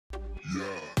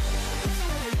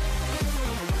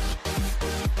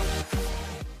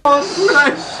아,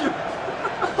 슬라이씨.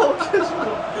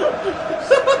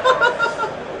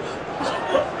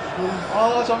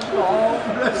 아, 잠시만. 아,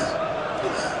 플래시.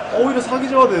 이거 사기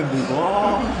줘야 되는데,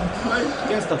 이거.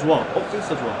 갱스타 좋아.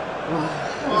 갱스타 좋아.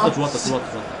 갱스타 좋았다.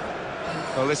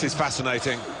 Well, this is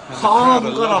fascinating. And the crowd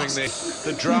are loving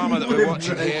the drama that we're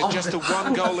watching here. Just a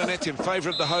one goal in it in favour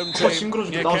of the home team.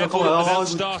 Yeah, careful that they don't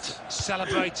start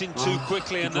celebrating too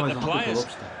quickly and that the players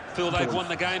feel they've won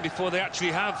the game before they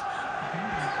actually have.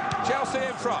 Chelsea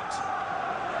in front.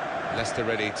 Leicester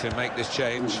ready to make this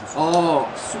change.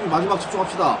 수비 마지막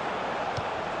집중합시다.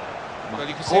 Well,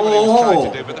 you can see what he was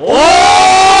trying to do, but the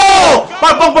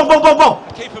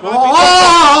빵빵빵빵빵빵. keeper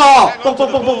might be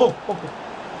빵빵빵빵빵.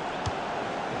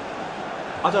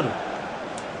 아자르.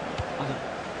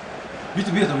 밑에.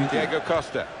 Diego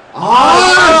Costa.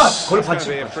 거의 It's going to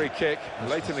be a free kick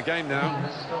late in the game now.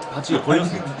 반칙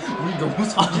걸렸어. 우리 너무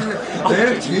성질내.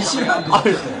 내가 제일 싫어하는 거.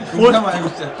 농담 아니고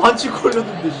진짜. 반칙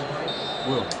걸렸는데.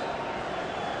 뭐야?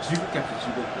 즐겁게 합시다.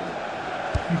 즐겁게.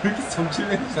 왜 이렇게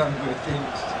성질내면서 하는 거야 게임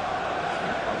진짜.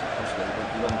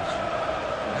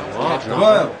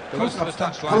 좋아요. 크로스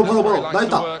갑시다. 바로 나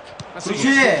있다.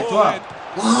 그렇지. 좋아.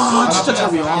 와, 진짜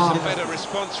참이야. A better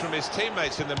response from his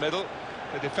teammates in the middle.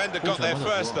 The defender got there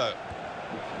first though.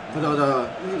 가자.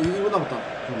 1분 남았다.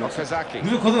 Okazaki.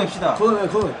 무조건 걷어냅시다. 걷어내.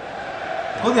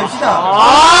 오케이. 시작과.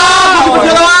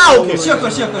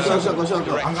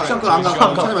 안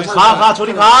가. 가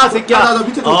저리 가 새끼야. 나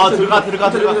밑에 들어가 저리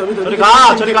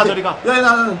가. 야,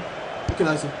 나는. 오케이,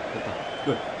 나이스. 됐다.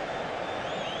 끝.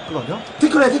 그거 아니야?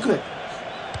 태클해.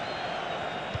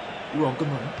 이거 안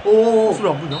끝나냐? 오. 소리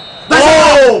안 부냐?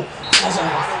 나이스!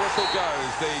 Whistle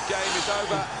goes. The game is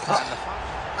over.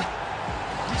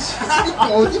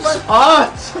 어디만.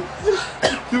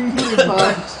 눈물이 나.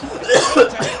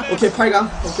 오케이, 8강.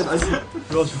 오케이, 나이스.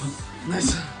 좋아.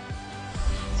 나이스.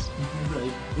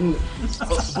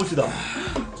 봅시다.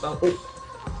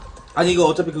 아니, 이거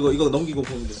어차피 이거 넘기고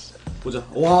보면 돼. 보자.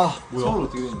 와, 뭐야? 서울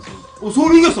어떻게 되는지.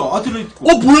 서울 이겼어. 아틀레티코.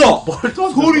 뭐야?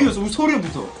 서울 이겼어. 우리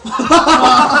서울이부터.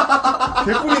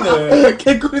 개꿀이네.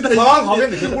 개꿀이다. 상황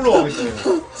가겠네. 개꿀로 가겠네.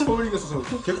 서울 이겼어. 서울.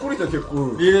 개꿀이다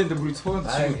개꿀. 이랬는데 우리 서울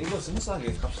아 지금 이거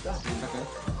스무스하게 갑시다. 야,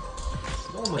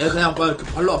 그냥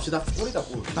발로 합시다. 꿀이다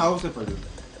꿀. 다 아웃세 빨리.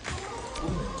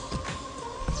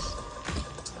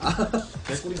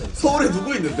 개꿀이네. 서울에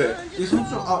누구 있는데? 이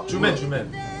선수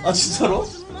주맨. 아, 진짜로?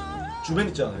 주맨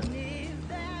있잖아요.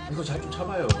 이거 잘 좀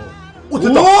참아요. 오,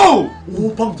 됐다. 오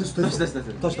방금 됐어. 다시.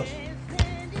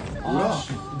 뭐야?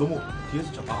 너무 뒤에서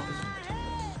잡아 앞에서.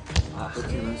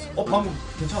 오케이, 나이스. 방금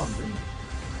괜찮은데?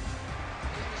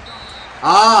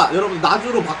 여러분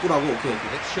나주로 바꾸라고. 오케이.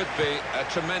 It should be a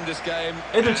tremendous game.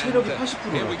 애들 체력이 And,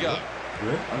 80%. Here we go.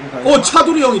 왜?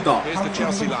 차두리 형 있다. Here's the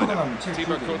Chelsea lineup.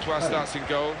 Thibaut Courtois starts in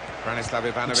goal. Branislav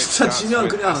Ivanovic 진짜 starts 지면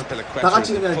with 그냥 Azpilicueta 다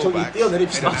같이 in 그냥 저기 fullback.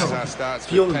 뛰어내립시다. Eden Hazard starts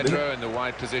비 with 오는데. Pedro in the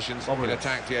wide positions. In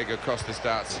attack, Diego Costa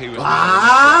starts. He was.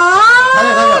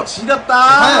 달려.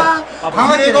 지렸다.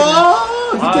 강하게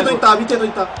밑에도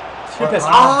있다. 실패스.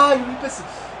 이거 실패스.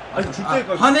 아니 줄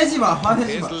때가 화내지 마.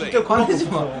 Here's the lead. 화내지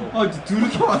마.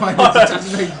 더럽게 많이 짜증나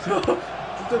진짜.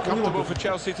 Comfortable for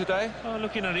Chelsea today?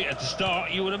 Looking at it at the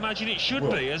start, you would imagine it should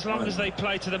be, as long as they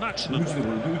play to the maximum. 누구지도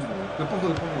몰라.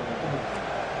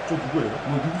 저 누구예요?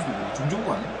 누구지도 몰라.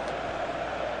 종종구 아니야?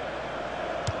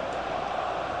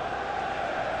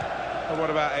 What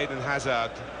about Eden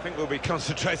Hazard? I think we'll be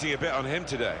concentrating a bit on him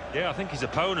today. Yeah, I think his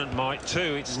opponent might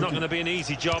too. It's not going to be an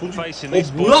easy job facing these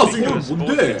뭐야, boys. 서울 because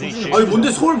뭔데? boys in these 아니,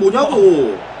 뭔데 서울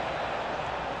뭐냐고.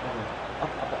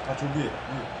 저기.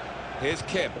 Here's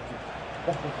Kim.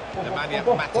 Nemanja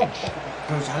Matic.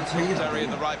 잘 차이다. Terry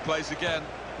in the right place again.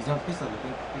 이상 패스하고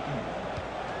뺏기는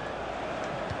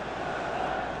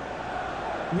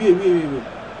위에.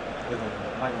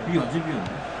 이게 언제 비었네?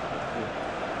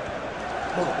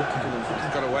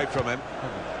 Got away from him.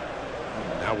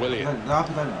 Now William. 나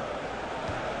앞에 달려.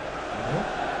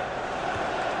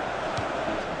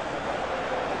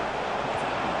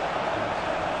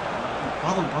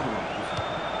 봐도.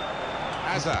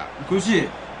 Hazard. 그렇지.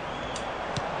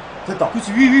 됐다.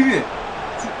 그렇지. 위에.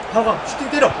 하가 슈팅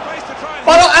때려. Race to try and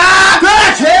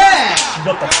그렇지.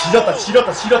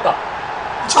 지렸다.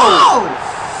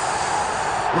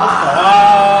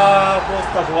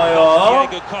 코스타 좋아요.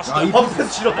 Diego Costa.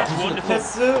 패스 지렸다.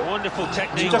 패스. Wonderful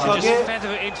technique. 침착하게. Just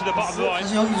feather it into the bottom line.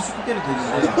 사실 여기서 슈팅 때려도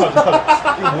되는데.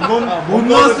 이거 못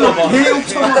넣었어. 계속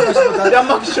쳐먹고 뺨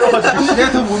맞기 싫어가지고.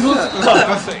 내가 더 못 넣었을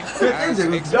거야. As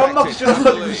뺨 맞기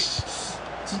싫어가지고.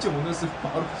 진짜 못 넣었을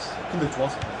바로. 근데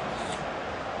좋았어.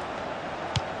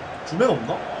 주맨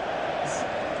없나?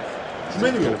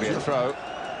 주맨이 왜 Could be a 없지? throw.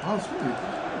 아, 손이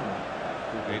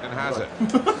왜 Eden has it.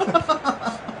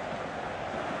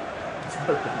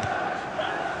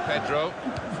 Pedro.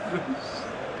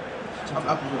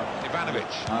 Ivanovic.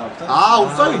 아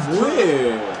옵사이드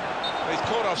뭐해? He's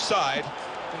caught offside.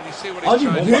 Can you see what he's 아니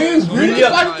trying to do? 왜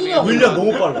윌리엄, 빨리 뛰냐고. 윌리엄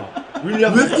너무 빨라.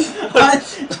 윌리엄. 아니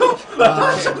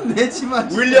좀 내지마.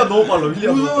 윌리엄 너무 빨라.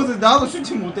 윌리엄. 무서워서 나도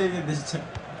슈팅 못 되겠는데 진짜.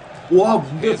 와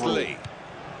문제 Here's 바로. Lee.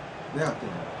 내가 할게.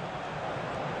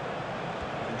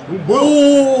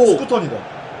 뭐야? 스쿠터니다.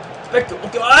 백도.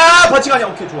 오케이. 아, 반칙 아니야.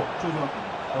 오케이, 좋아. 좋아.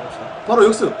 가봅시다. 바로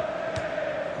역습.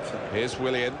 Here's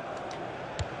Willian.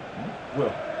 뭐야?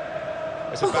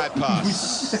 It's a bad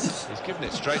pass. He's given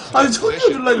it straight to the 아니 천개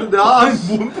opposition. 줄라 했는데 아. 아니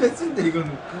뭔 패스인데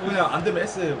이거는. 그냥 안 되면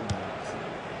S예요.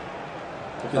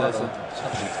 오케이 나이스.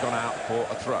 He's gone out for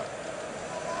a throw.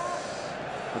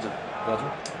 가자.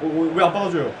 왜 안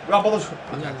받아줘요? 왜 안 받아줘?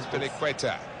 아니야.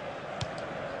 Spilicueta.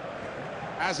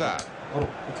 Hazard. 바로.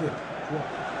 오케이. 좋아.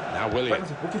 Now Willian.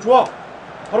 빨간색. 오케이, 좋아.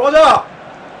 바로 가자.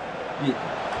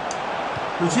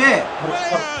 그렇지.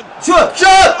 Willian! 슛. 슛!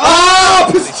 아,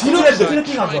 패스 Trying 지렸어.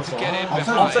 트래핑 안 to 좋았어. get in 아,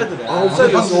 behind. 옵사이드네. 아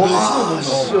옵사이드였어. 방금 아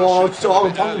너무 진짜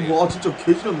아 방금 와 진짜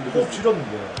개 지렸는데. 꼭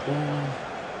지렸는데.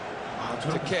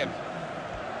 To Kim.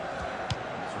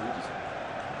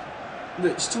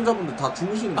 근데 시청자분들 다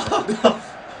주무시는 것 같은데.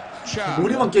 Cha.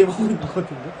 우리만 게임하고 있는 것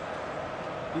같은데.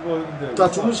 이거 근데 다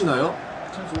주무시나요?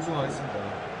 찬스 우승하겠습니다.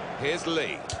 Here's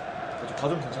Lee.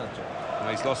 가좀 괜찮았죠.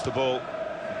 He's lost the ball.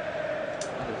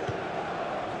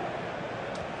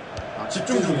 아,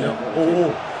 집중 중이야.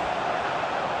 오.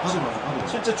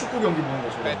 실제 축구 경기 보는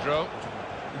것처럼. Pedro.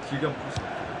 길게 한번 볼수 있어.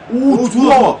 오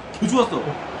좋아. 개 좋았어.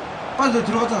 빨리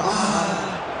들어갔잖아.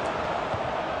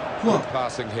 좋아.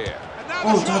 Passing here. And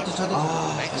now the 잘했다 shot.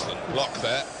 잘했다. Excellent block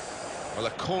there. Well,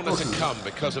 a corner to come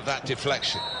because of that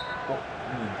deflection.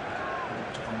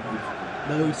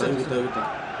 나 여기 있다 여기 있다 여기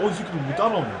있다. 이 새끼들 왜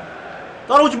따라오냐?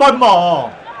 따라오지 마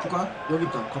임마. 줄까? 여기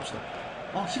있다. 갑시다.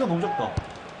 아, 키가 너무 작다.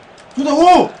 좋다.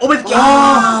 오. 어메.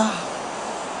 아.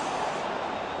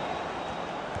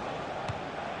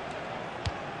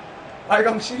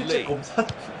 빨강 실제 리. 검사.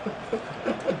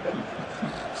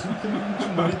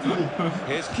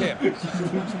 Here's Kim.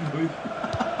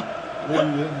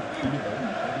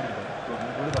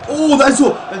 오 나이스.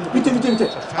 밑에. Foul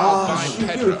아 by 이게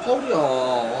왜 Pedro. 파울이야.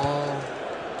 와.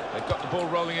 They've got the ball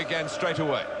rolling again straight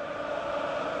away.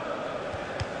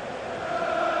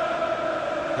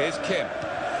 Here's Kim.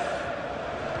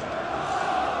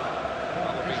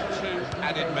 That'll be 2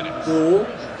 added minutes. 오.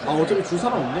 아 어차피 줄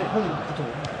사람 없네.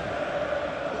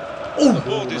 The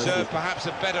ball deserved perhaps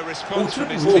a better response from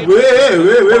his team. 왜?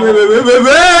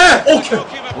 Okay.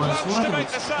 To make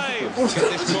the save. Get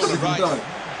this corner right.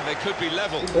 And they could be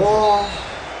level. 와.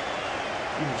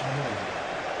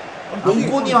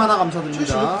 안고님 하나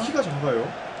감사드립니다. 키가 작아요.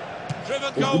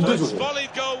 Driven 뭔데, goalwards, 저거?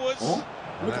 volleyed goalwards. 어?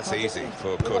 And that's easy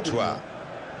for Courtois.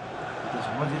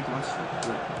 정말 이렇게 맞추.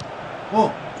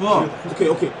 좋아.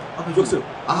 오케이. 역습.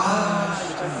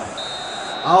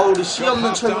 아 우리 시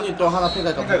없는 철분이 또 하나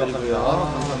팬가 감사드리고요.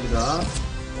 감사합니다.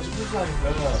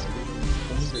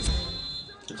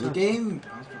 게임.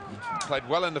 Played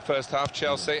well in the first half,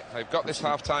 Chelsea. They've got this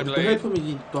half-time 또 lead.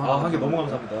 헬프민이 또 하나. 한 개 너무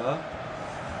감사합니다.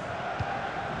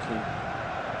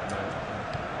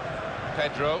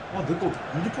 Pedro. 내거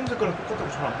유니폼 색깔은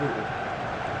똑같다고 잘 안 보이고.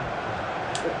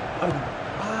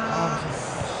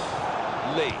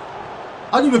 Lee.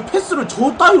 아니 왜 패스를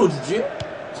저 따위로 주지?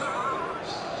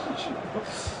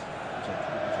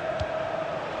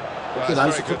 Well, Okay, that's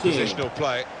nice very good cooking. positional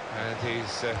play, and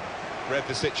he's read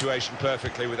the situation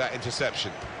perfectly with that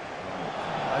interception.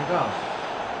 아이가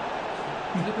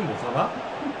휴대폰 못 사나?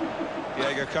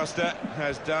 Diego Costa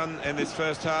has done in this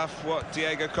first half what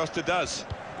Diego Costa does.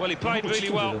 Well, he played really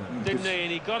well, didn't he?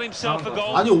 And he got himself a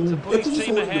goal 아니, to put his FC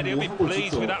team 서울인데 ahead. He'll 뭐 be 한골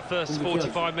pleased 줬죠. with that first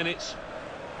공격해야지. 45 minutes.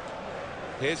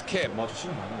 Here's Kim. 맞아,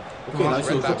 시간 많아. 오케이 나이스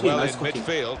Read that 커팅 well in 나이스 커팅.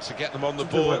 midfield to get them on the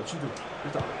친구 board. 뭐야, 친구.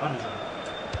 일단 안에 줘.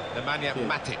 Nemanja Okay.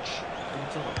 Matic.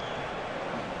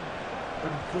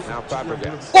 크로스. Now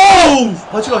Fabregas. 오우!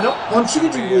 반칙 아니야? 반칙이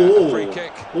A 주고. free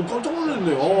kick. 깜짝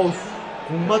놀랐네.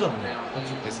 공 맞았네.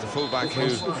 It's the fullback who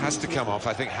has to come off.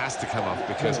 I think has to come off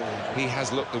because he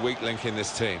has looked the weak link in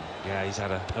this team. Yeah, he's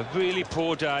had a really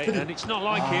poor day, and it's not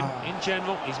like him in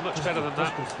general. He's much better than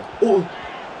that. 오.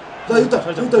 나 여기 있다.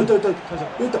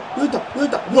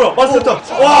 뭐야,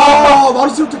 맞았다. 와,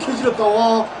 마르세부터 개지렸다.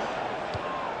 와.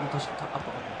 다시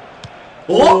아빠가.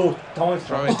 오, 당황했어.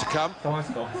 Throw in to come.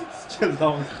 당황했어. 쟤도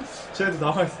당황했어. 쟤도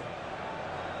당황했어.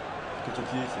 저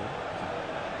뒤에 있어요.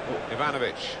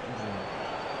 Ivanovic.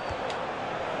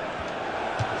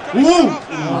 오!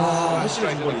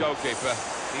 Straight to the goalkeeper.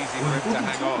 easy for him to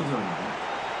hang on.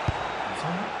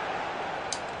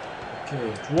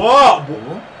 오케이. 좋아.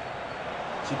 뭐?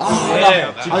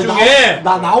 집중해.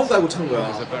 나 나온 거 알고 찬 거야.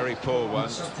 It's a very poor one.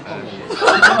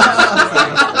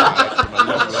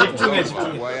 집중해.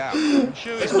 Way out.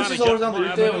 Sure, his 혹시 manager 서울 사람들 might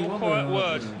have a 1대0 little quiet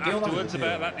word 이거는 afterwards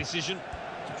게임하면 about that decision.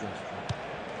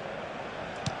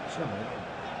 시간 많이 나.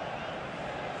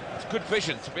 It's good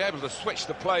vision to be able to switch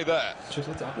the play there.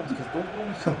 죄송한데 아까부터 계속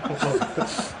똥꼬니까.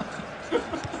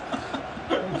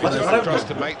 Across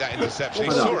to make that interception.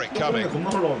 He saw it coming. 겁나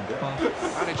올라오는데.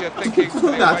 Manager thinking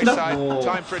for the away side.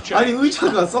 Time for a 아니 change.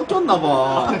 의자가 섞였나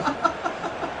봐.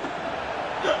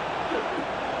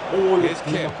 Here's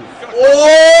Kim. 오!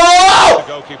 The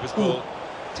goalkeeper's ball.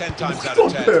 10 times out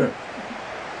of 10.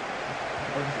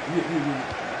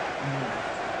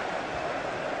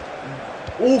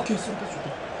 오, 오케이, 쏜다,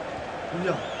 쏜다.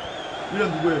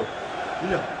 윌리엄 누구예요?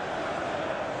 윌리엄.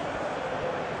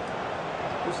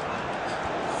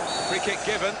 Free kick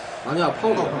given. 아니야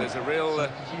파울이야. There's a real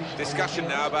discussion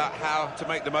now about how to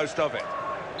make the most of it.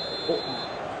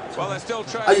 Well, they're still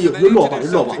trying. 아니, They need 여기로 to 와봐, do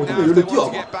여기로 와봐. something 어떻게 now if 여기로 they want to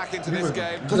뛰어와봐. get back into this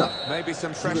game. 가자. Maybe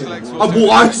some fresh legs will 아 do.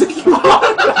 뭐야 이 새끼. Out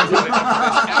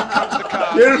comes the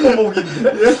card. 얘를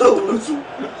뽑아오긴데? 얘가 원수.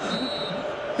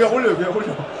 그냥 올려, 그냥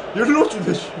올려. 열로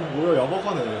준대, 씨. 뭐야,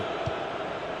 야박하네.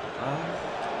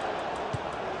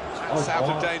 That's out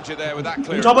of danger there with that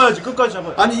clearance. 잡아야지, 끝까지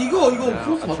잡아야지. 아니 이거 Now,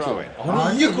 크로스 a 맞죠? throw in.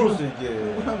 아니, 이게 크로스, 이게.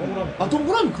 아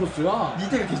동그라미 크로스야.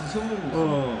 밑에가 계속 숨는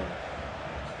거.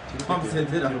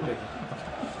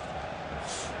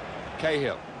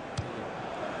 Cahill.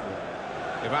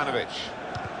 Ivanovic.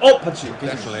 봤지.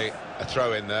 Definitely a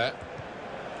throw in there.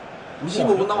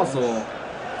 15분 남았어.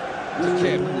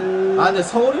 Kim. 아 근데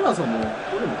서울이라서 뭐.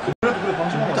 그래도 그래,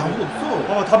 방심하면 아무도 없어.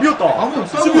 봐봐, 다 비었다. 아무도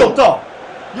없어. 수비 없다.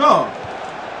 야,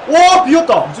 와,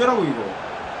 비었다. 어째라고 이거.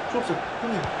 필요 없어,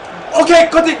 형님. 오케이,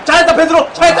 커팅. 잘했다,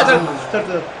 베드로. 잘했다.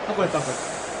 한건 했다, 한건.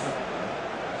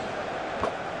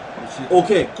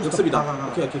 오케이 좋습니다. 가.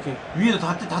 오케이. 위에도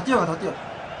다 뛰어가, 다 뛰어.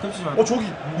 겹치지 말고.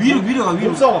 저기. 위로 가,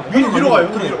 위로. 싸움. 위로 가요.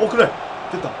 그래. 그래.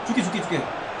 됐다. 줄게.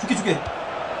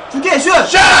 슛!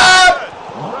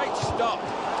 Great stop.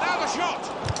 Now the shot.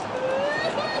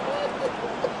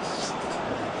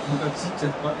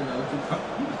 진짜 밖에 나가줄까?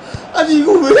 아니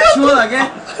이거 왜?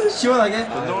 시원하게?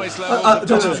 The noise level.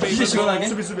 진짜 시원하게?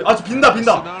 수비. 아, 빈다.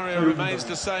 Scenario remains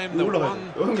the same. The 올라가야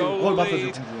one 돼. 형님, goal 맞다,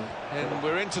 lead, 지금. and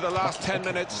we're into the last 10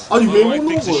 minutes. 아니 왜 The way 못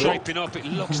넣은 things are 거예요? shaping up, it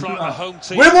looks like the home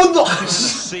team 왜 못 넣어? gonna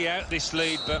see out this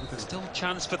lead, but still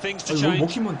chance for things to change.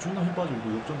 먹히면 존나 힘 빠져,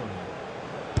 이거 역전하네.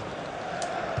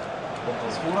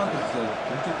 소란도 진짜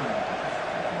공격권.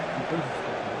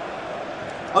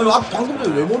 아니 방금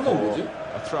전에 왜 못 넣은 거지? A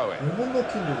throw in. 왜 못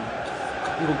넣힌 거?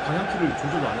 이거 방향키를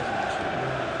조절 안 해서 그렇지.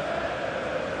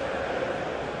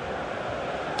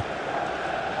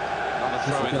 Another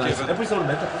throw in given. 애플스토어는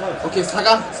멘탈 부사요. 오케이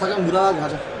 4강 무난하게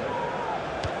가자.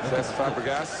 There's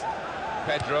Fabregas.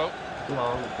 Pedro. 또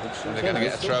나오고 그렇지. And they're going to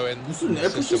get a throw in. 무슨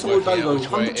FC System 서울 working 따위가 out which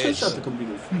way 한국 it is. 첼시한테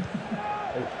덤비고 있어.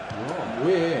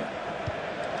 뭐해?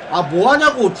 아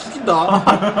뭐하냐고 죽인다.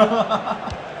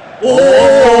 오!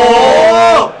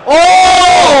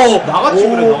 나같이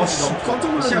그래, 나같이.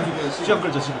 깜짝 놀랐네. 시간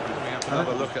끌자, 지금. We have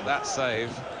another look at that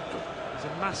save. He's a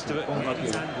master at getting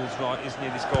his angles right, isn't he,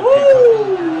 this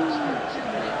goalkeeper?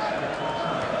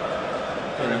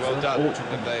 Very well done.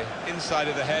 And the inside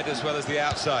of the head as well as the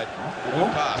outside.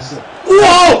 Good pass.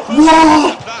 우와!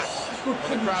 That. Well,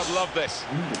 the crowd love this.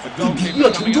 The goalkeeper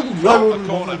누구야 coming up 정적우야? from the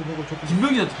corner.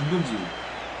 김병지다, 김병지.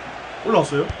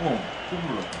 올라왔어요? 조금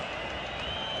올랐다.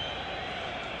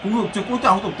 공격, 저 골대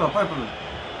아무도 없다. 빨리.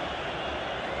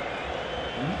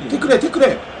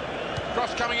 태클해.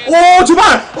 Cross coming in. 오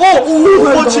제발! 오!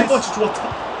 펀치 좋았다.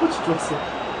 펀치 좋았어.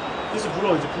 그래서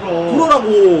불어, 이제 불어. 불어라고.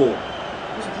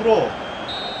 그래서 불어.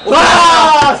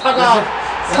 와! 4강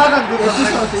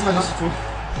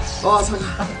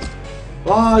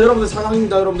와 여러분들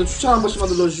 4강입니다. 여러분들 추천 한 번씩만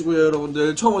눌러주시고요.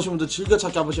 여러분들 처음 오신 분들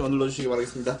즐겨찾기 한 번씩만 눌러주시기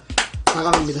바라겠습니다.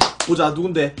 4강입니다. 보자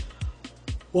누군데?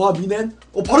 와 미넨?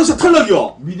 바르샤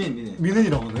탈락이야.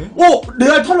 미넨이라고 하네?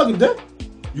 레알 탈락인데?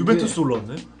 유벤투스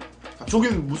올라왔네?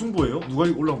 저긴 무슨 부예요? 누가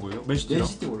올라온 거예요? 맨시티랑?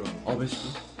 맨시티 올라와. 맨시티?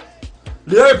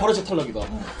 레알 바르샤 탈락이다.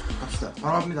 갑시다.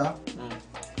 바로 합니다.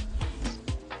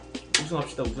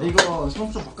 우승합시다, 우승. 이거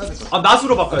선수 좀 바꿔야 될 것 같아.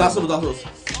 낫으로 바꿔요. 나스로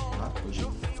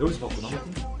여기서 바꾸나?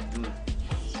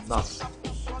 낫.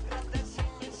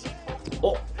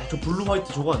 저 블루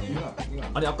화이트 저거 아니에요?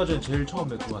 아니 아까 전에 제일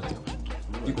처음에 그거 아니에요?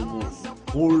 이거 뭐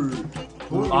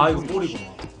이거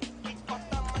볼이구나.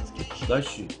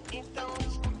 날씨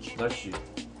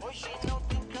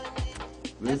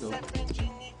왜 더?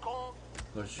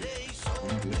 날씨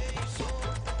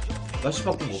날씨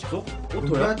바꾼 거 없어?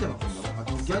 오토야? 경기할 때 바꾼다. 아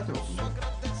경기할 때 바꾼다.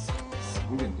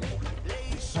 모르겠는데.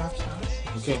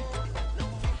 오케이.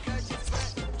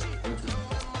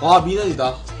 와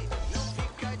미넨이다.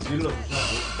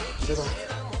 눌러주시면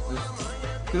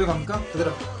들어갑니까?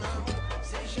 그대로.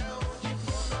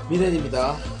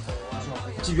 미넨입니다.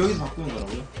 지금 여기서 바꾸는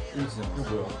거라고요? 여기서. 이거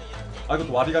뭐야? 아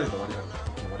이것도 와리가리다 와리가리.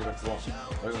 와리가리 좋아.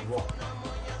 와리가리 좋아.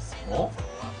 어?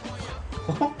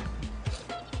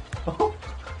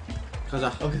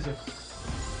 가자. 오케이.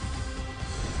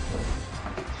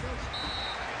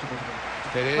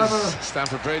 It is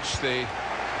Stamford Bridge, the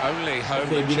only home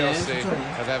that Chelsea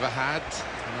have ever had.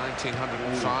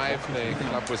 1905, the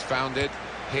club was founded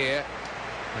here.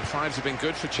 And fives have been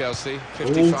good for Chelsea.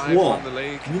 55 좋아. won the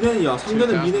league. 미넨이야.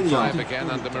 상대는 2005 미넨이야. again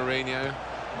under Mourinho.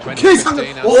 오케이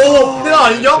상대. 2015 오 페널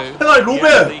아니냐? 페널 로베.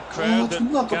 The crowd that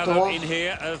존나 아깝다. gathered in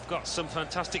here have got some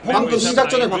fantastic 방금 memories, 시작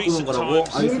전에 haven't they? 바꾸는 Recent 거라고?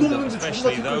 times, 알겠습니다.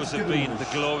 especially those have been the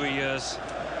glory years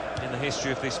in the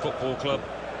history of this football club.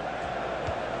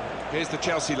 Here's the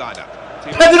Chelsea lineup.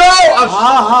 헤드로!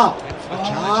 아하. In for the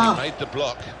challenge and made the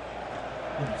block.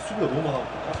 수비가 너무 많아.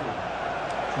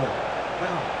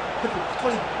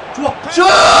 좋아. 턴이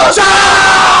좋아. 슛!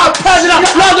 페지라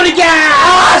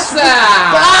로드리게스!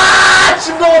 아!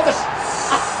 침 넘었다.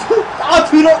 아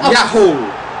들어. 야호.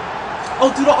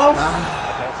 들어.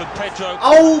 For Pedro,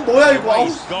 아우 뭐야 이거. 아우.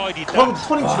 he's guided 방금 that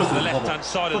턴이 on 줄었어. the left-hand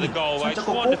side of the goal. It's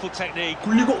wonderful technique.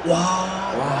 굴리고 와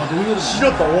너무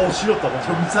지렸다. 와 지렸다.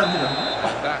 경산이라고.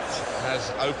 And that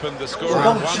has opened the score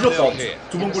방금 at 지렸다. 1-0 here.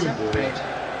 두 번 굴린 거.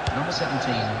 Number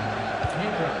 17.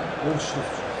 오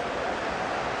지렸어.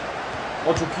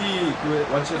 조키 그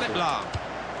완치했어. Philip Lahm.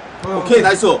 오케이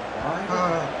나이스. 가.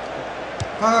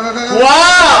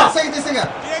 와! 세게 때 세게.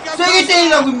 Diego 세게 Costa.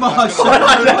 때리라고 임마.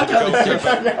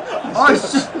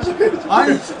 아이씨.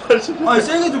 아니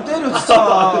세게 좀 때려 진짜.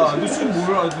 너슛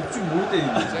몰라. 너슛 뭘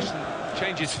때리는데. Possession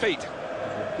changes feet.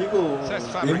 이거 Says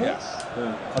Fabregas.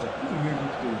 가자. 이거 왜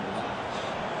그렇게 때리는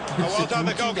Oh, well done,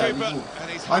 the goalkeeper.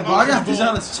 And he's 아니 hung 말이 on 안 to the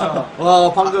ball. 되잖아 진짜.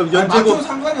 와 방금 맞춰 연제고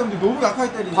상관이 없는데 너무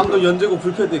약하게 때리지. 방금 연제고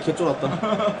불패드에 개쫄았다.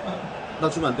 나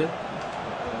주면 안 돼?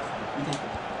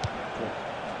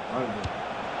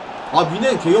 아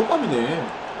미넨 개역밥이네.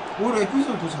 오히려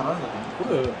에피소드 더 잘하는 거 같아.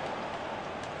 그래.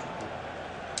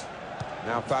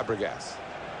 Now Fabregas.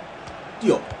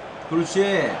 뛰어. 그렇지.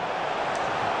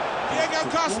 Diego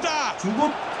Costa.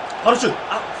 중고 바로 슛.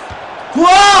 좋아!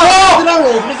 페드로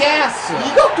로드리게스.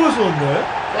 이 각도에서 넣었네.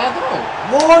 페드로.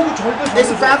 와 이거 절대.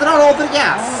 It's 페드로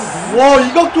로드리게스.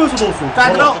 와이 각도에서 넣었어.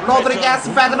 페드로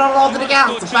로드리게스. 페드로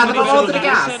로드리게스. 페드로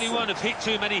로드리게스. Anyone have hit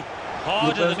too many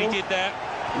harder than he did there.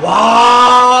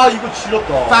 와 이거 지렸다.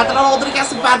 페드로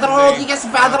로드리게스. 페드로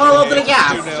로드리게스. 페드로 로드리게스.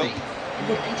 2-0.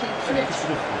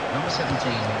 Number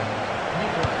 17.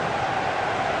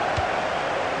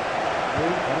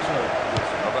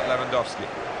 Robert Lewandowski.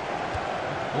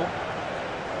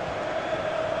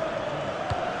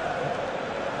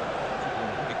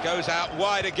 It goes out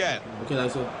wide again. 오케이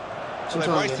나이스. Well, they've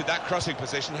침착하게. wasted that crossing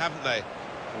position, haven't they?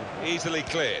 Easily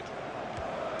cleared.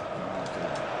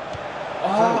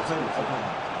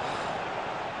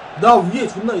 나 위에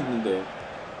존나 있는데.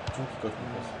 저기까지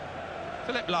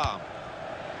Philip Lahm.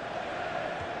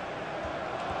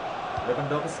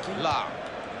 레반도프스키. Lahm.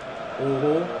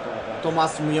 오호.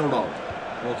 토마스 밀러.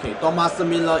 오케이. 토마스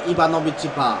밀러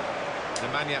이바노비치 파.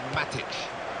 Nemanja Matic.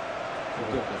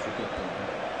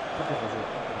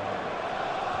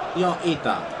 여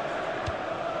있다.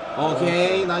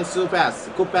 오케이 나이스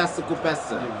패스. 굿 패스 굿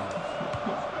패스.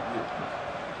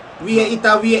 위에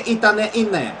있다 내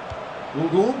있네. 너?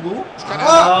 It's kind of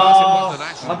it wasn't an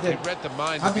accident. He read the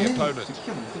mind of the 아니 opponent.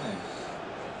 키가 못 크네.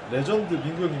 레전드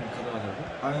민구 형님 가능하냐고?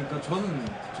 아니 그러니까 저는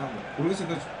참 모르겠어요.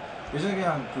 그 예전에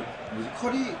그냥 그 뭐지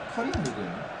커리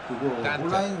모드였나? 그거 딴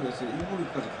온라인에서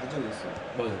 1부리까지 간 적이 있어요.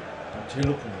 맞아요. 제일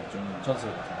높은 거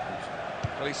전설 같은 거.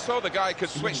 Well, he saw the guy could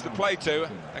switch the play to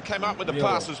and came up with the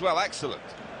pass as well. Excellent.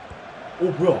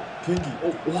 오 뭐야? 비행기.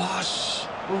 와 씨.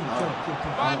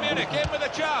 Bayern Munich in with a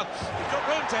chance. He's got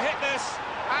room to hit this,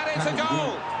 and it's a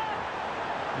goal.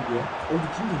 이거야? 근데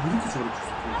근데 왜 이렇게 잘해 줬어?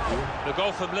 The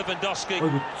goal from Lewandowski. 이거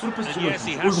스루 패스 And yes,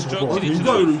 he 찍었어. has struck it into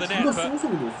인간을 the net, 존나 but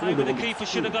쏘쏘리 넣었어. maybe the keeper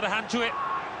should have got a hand to it.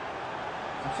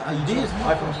 아 이대일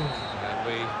And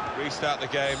we restart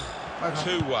the game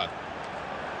 2-1.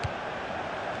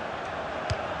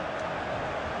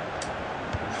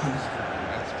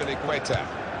 That's Filiqueta.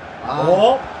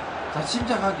 자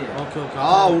침착하게. 오케이.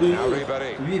 아 우리 Now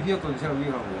Ribéry. 그 위에 비었거든. 제가 위에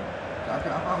가고요. 앞에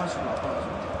아빠 가시고.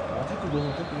 태클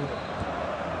너무 태클이다.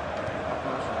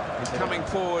 He's coming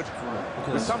forward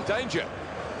오케이. with some danger.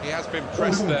 He has been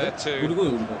pressed there to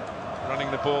우리고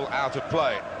running the ball out of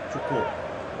play. 좋고.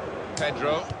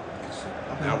 Pedro.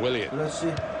 Now Willian.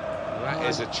 그렇지. That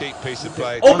is a cheap piece of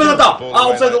play. 뺏었다.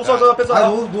 옵사이드 뺏어.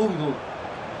 노.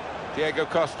 Diego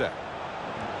Costa.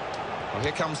 Well,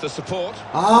 here comes the support.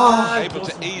 Able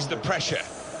to ease the pressure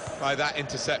by that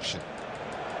interception.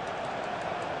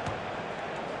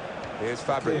 Here's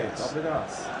Fabregas.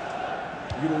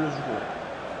 위로 올려주고.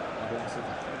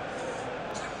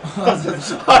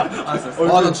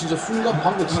 나 진짜 순간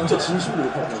방금 진짜 진심으로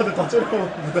욕했어. 다들 다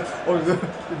째려먹는데.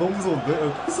 너무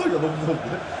무서운데? 패스하기가 너무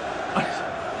무서운데?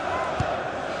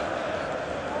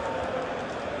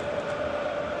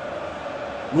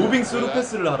 로빙 스루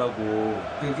패스를 하라고.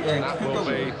 That will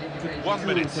be 1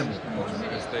 minute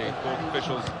as the board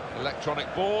officials' electronic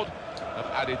board have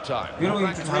added time.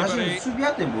 여러분 좀 잘하시는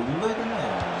수비할 때 뭐 눌러야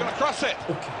되나요? Gonna cross it.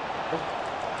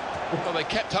 Well, they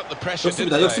kept up the pressure.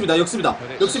 역습니다. didn't they? 역습니다.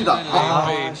 But it's 역습니다.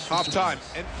 only half time.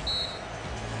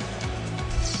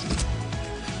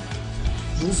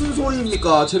 무슨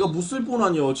소리입니까? 제가 무쓸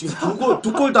뻔하니요. 지금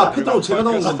두 골 다 패드로 제가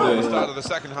나온 Start 건데. of the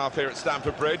second half here at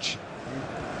Stamford Bridge.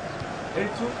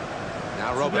 L2?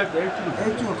 Now Robert.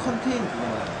 L2가 컨테인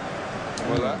그거야.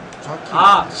 Well,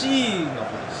 C인가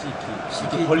보네. C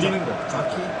키. 걸리는 거.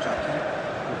 좌키.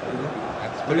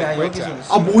 and 원래 Spinazzola.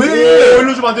 여기서 뭐해? 일로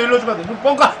주면 안 돼.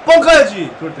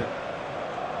 뻥까야지. 그럴 때.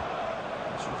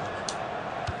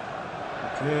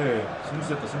 오케이.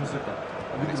 스무스했다.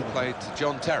 And it's played to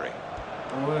John Terry.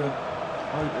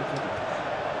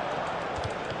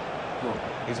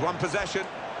 He's one possession.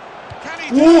 Can he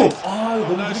do it?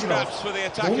 너무 No 느리다. scraps for the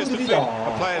attackers to 느리다. think.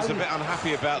 The players are a bit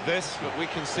unhappy about this, but we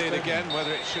can see it again,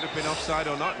 whether it should have been offside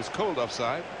or not. It was called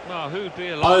offside. Well, who'd be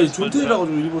a 아이 linesman, 존테이라 but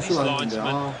가지고 일부러 this 쇼를 안 했는데.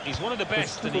 linesman, he's one of the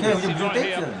best, and he 그냥 gets 이제 it 물 right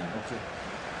here. 땡기잖아요.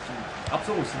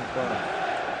 앞서고 있으니까.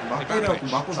 막 때려갖고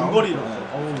맞고 중거리로. 나오니까.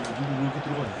 어우, 왜 이렇게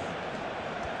들어가냐.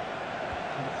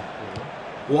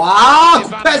 와,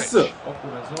 굿패스.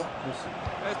 꺾으면서 크로스.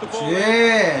 There's the ball.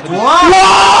 예, 좋아.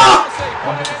 와!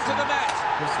 Put it into the net.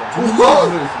 좋아.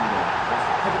 안되겠습니다.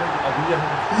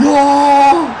 이야.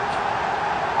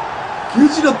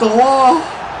 개지렸다. 와.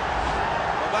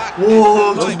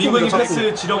 Well, that 와, 미국의 패스 Well,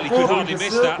 he 지렸고 could hardly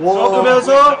miss that.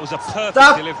 꺾으면서 That was a perfect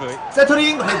딱 delivery.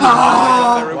 세터링.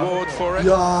 the reward for it.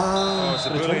 이야. Oh, it's a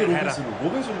저게 brilliant header.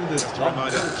 로빙 쏘는데 Just a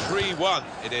reminder, 3-1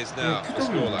 it is now, the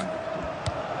scoreline.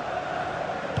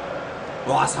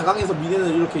 와, 4강에서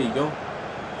미네는 이렇게 이겨.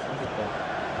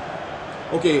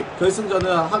 오케이, 결승전은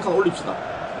한 칸 올립시다.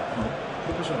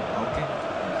 프로페셔널. 오케이.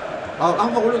 한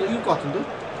칸 올려도 이길 것 같은데?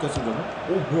 결승전은?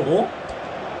 뭐야?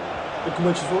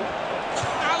 그만 취소?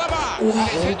 Alaba! And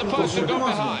it's hit the post and gone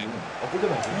behind.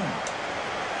 골대만.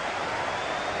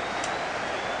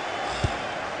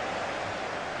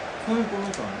 손을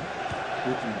뽑을 거 아니야?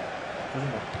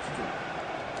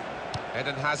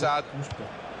 Eden Hazard. 너무 쉽다.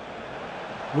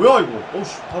 뭐야 이거?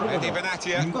 어우씨, 바로 Eddie 가자.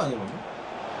 Benatia. 인거 아니야 방금?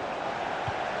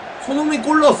 손흥민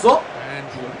골 넣었어? And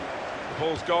the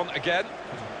ball's gone again.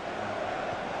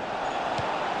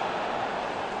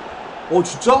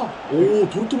 진짜? 오,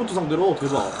 도르트문트 상대로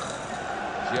대박.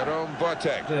 Jerome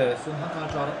Boateng. 그래, 손 한 칸 할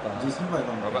줄 알았다. 이제 선발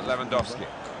방. Robert Lewandowski.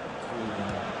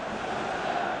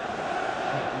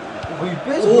 거기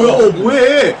빼서.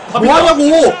 뭐해? 뭐하냐고?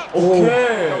 오케이.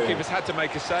 Goalkeepers had to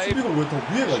make a save. 수비가 왜 더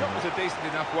위에가 Shot 있냐? was a decent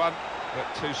enough one, but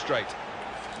too straight.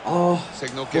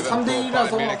 Signal 뭐 given for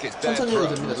 3대1이라서 Bayern Munich. It's their 천천히 해도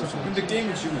throw. 됩니다. 천천히. 근데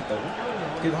게임을 지고 있다고?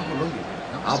 그래도 한번 넘겨.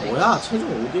 뭐야? 최종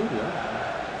 5대1이야.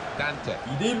 Dante.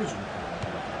 2대1로 주니까.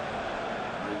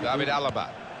 David Alaba.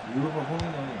 유로파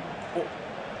홈이네.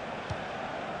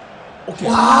 오케이.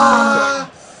 와!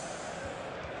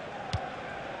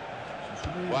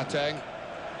 Boateng.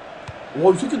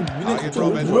 와, 이 새끼는 미네 갑자기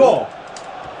뭐야?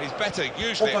 He's better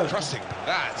usually at crossing than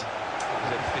that.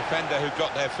 The defender who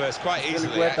got there first quite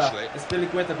easily, actually.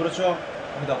 에스펠리쿠에타 그렇죠.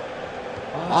 갑니다.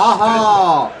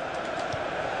 아하!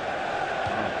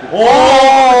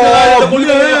 오!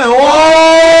 미네!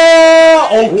 와!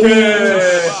 오케이.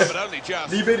 But only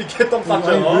just. 리베리 개똥 아니, 왜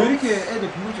쌌죠? 이렇게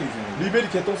애들 공격적이잖아. 리베리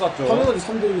개똥 쌌죠? 당연하지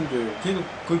 3대1인데. 걔는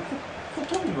거의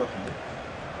포통인 것 같은데.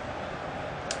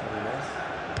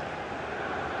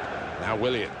 Now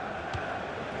Willian.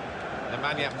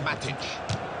 Nemanja Matic.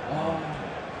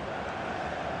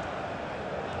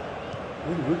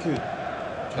 오늘 왜 이렇게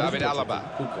David Alaba.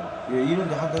 그러니까. 얘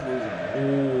이런데 한다 보이잖아.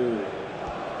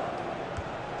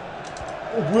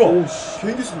 뭐야? 오씨,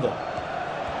 개인기 쓴다.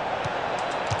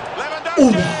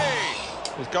 Lewandowski!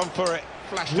 He's gone for it.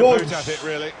 Flashed a boot at it,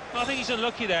 really. I think he's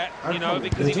unlucky there, you know,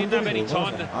 because he didn't have any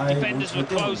time. The defenders were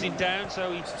closing down,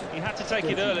 so he had to take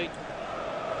it early.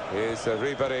 Here's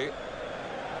Ribéry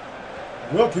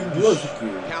뭐야 개인기? 뭐야, 이 새끼.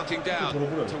 counting down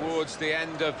towards the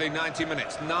end of the 90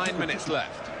 minutes. 9 minutes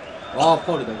left.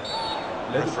 파울이다.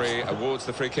 Referee awards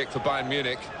the free kick for Bayern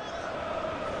Munich.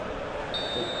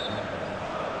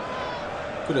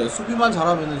 그래 수비만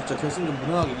잘하면은 진짜 결승전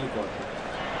무난하게 이길 것 같아.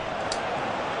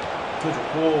 저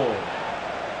좋고.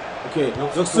 오케이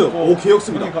역습. 오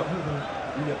개역습이다. 아래로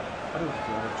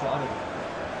저 아래로.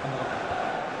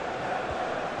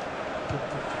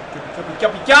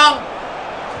 비켜.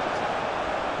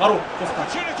 바로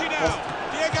Opportunity now.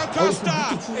 Diego Costa.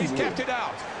 He's kept it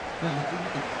out.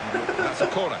 That's a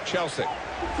corner. Chelsea.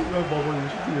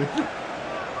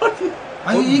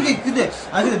 아니 이게 근데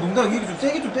농담 이게 좀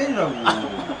세게 좀 때리라고.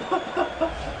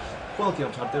 코너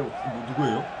그냥 잘 때리고.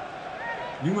 누구예요?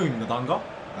 민구형입니다. 난가?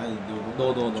 아니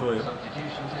너. 저예요?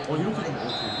 이렇게 좀 이렇게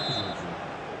줘야지.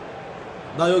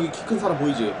 나 여기 키 큰 사람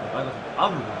보이지? 아니 나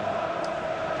안으로.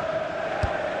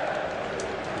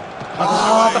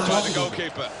 딱 the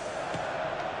goalkeeper.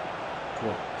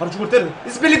 좋아. 바로 죽을 때는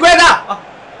이스필리쿠에다.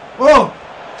 Gonna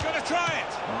try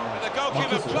it. And the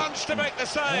goalkeeper plunged to make the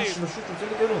save. 슛좀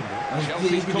세게 때렸는데. 아니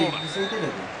Chelsea's 이게 corner. 세게 때려야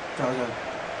돼. 자.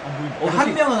 안 보임.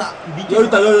 한 명은 밑에 여기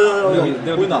있다. 여기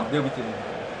내가 보이나? 내가 밑에.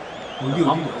 여기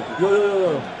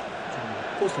여여여여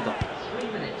포스터다. 3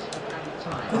 minutes of added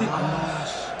time.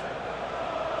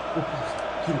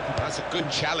 That's a good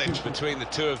challenge between the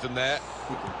two of them there.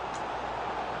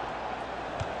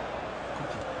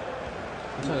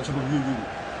 괜찮아. 저거 위에.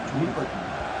 좋을 것 같은데.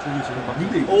 저기 제가 막.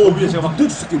 근데 이거 위에 제가 막. 못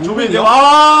주스게. 저 위에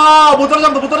내가 못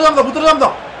따라잡는다.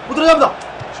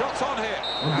 Shots on here.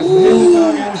 오,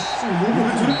 로브 왜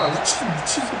저리 빨라?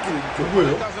 미친 새끼네.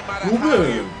 누구예요? Doesn't matter how 로브예요.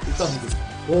 you 일단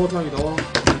와 다행이다. 와.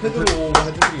 헤드로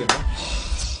해주시겠나?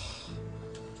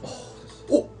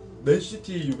 오 맨시티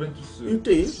유벤투스.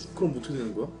 1대1? 그럼 어떻게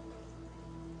되는 거야?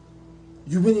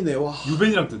 유벤이네. 와.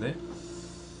 유벤이랑 뜨네.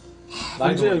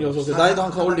 봉준 형이 어서 오세요. 나이도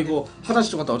한 칸 올리고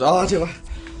화장실 좀 갔다 오자. 아 제발.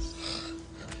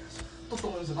 또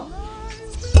똥냄새나?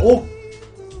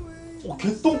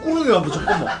 개똥 꾸는 애 한다.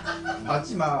 잠깐만.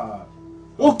 맞지 마.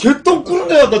 개똥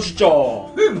꾸는 애 한다 진짜.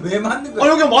 왜 맞는 거야?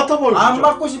 여기 맡아봐요. 안 진짜.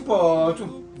 맞고 싶어.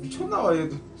 좀 미쳤나봐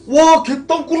얘도. 와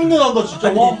개똥 꾸는 애 한다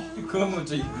진짜. 와. 그러면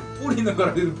저 뿌리는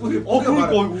거라 뿌리.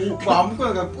 그러니까 이거. 뭐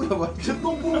아무거나 그냥 뿌려봐.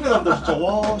 개똥 꾸는 애 한다 진짜.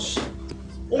 와 씨.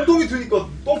 엉덩이 드니까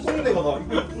똥 꾸는 애가 나.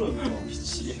 이거 뿌려야 돼.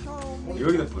 미치게.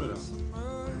 여기다 뿌려라.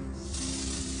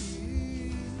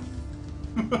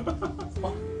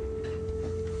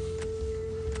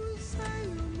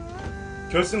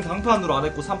 결승 당판으로 안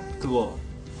했고 그거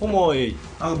호머에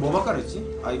뭐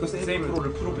바꿔랬지? 이거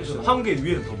세이프로를 프로페셔널. 한개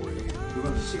위에는 더 뭐예요?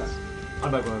 그건 시간.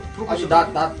 말고 아니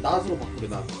프로페셔널. 나스로 바꾸래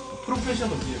나.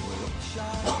 프로페셔널 위에 뭐예요?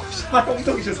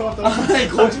 엉덩이 죄송합니다. 아니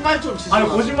거짓말 좀 치지 마. 아니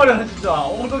거짓말이 아니라 진짜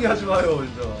엉덩이 하지 마요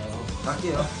진짜.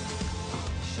 갈게요.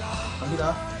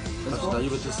 갑니다. 나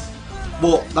유벤투스.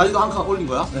 뭐 난이도 한 칸 올린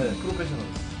거야? 네 프로페셔널.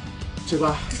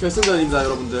 제발 결승전입니다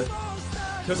여러분들.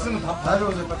 결승은 다 나를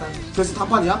오늘 빠따. 결승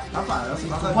단판이야? 아빠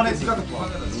알았어. 판에 시간 더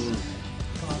하면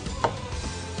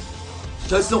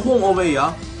결승 홈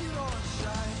어웨이야.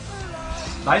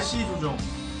 날씨 조정.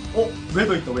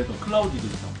 웨더 있다 웨더. 클라우디도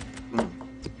있다.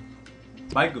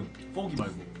 맑음. 포기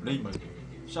말고 레인 말고.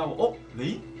 샤워.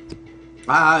 레인?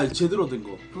 아 제대로 된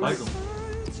거. 맑음.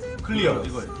 클리어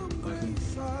이거예요.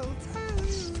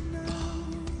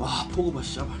 와 포그바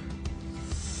씨발.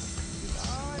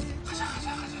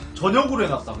 저녁으로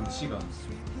해놨다 근데 시간.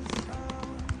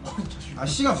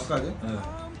 시간 바꿔야 돼? 네.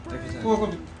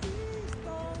 그럼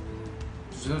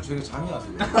저희가 잠이 와서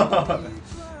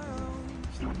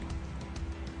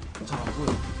잘안 보여.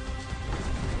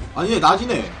 아니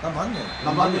낮이네. 난 맞네.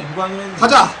 난 맞네. 누가 안 이러는데.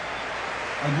 가자.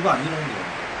 아니 누가 안 이러는데.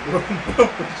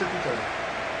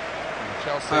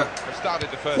 Chelsea have started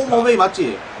the first 홈 half. 어웨이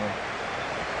맞지?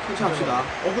 설치합시다.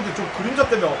 근데 좀 그림자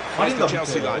때문에 Here's 가린다 the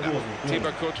Chelsea 밑에. lineup. 어두워서.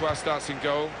 Thibaut Courtois starts in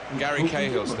goal. Gary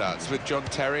Cahill starts with John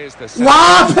Terry as the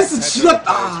와 centre. 패스 Pedro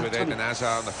지렸다. plays with Eden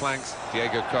Hazard on the flanks.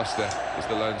 Diego Costa is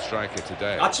the lone striker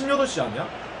today. 아침 8시 아니야?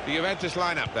 The Juventus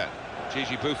lineup then.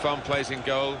 Gigi Buffon plays in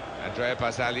goal. Andrea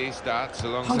Barzagli starts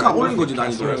alongside 한칸 올린 거지, 난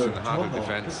Caceres 이거. in the heart of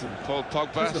defence. Paul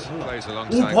Pogba plays 오,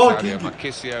 alongside 봐, Claudio 개인기.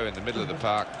 Marchisio in the middle of the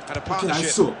park. And a 나이스.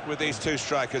 partnership with these two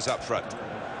strikers up front.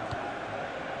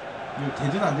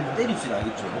 되든 안 되든 때립시다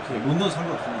알겠죠? 오케이 못 넣어도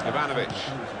상관없습니다. Ivanovic.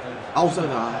 아웃사이드.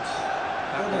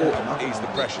 That will ease the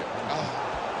pressure. Oh,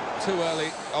 too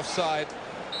early. Offside.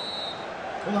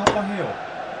 오늘 한판 해요.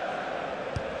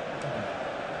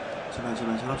 제발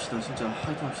잘합시다. 진짜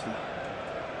화이팅 합시다.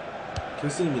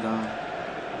 결승입니다.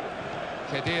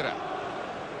 Khedira.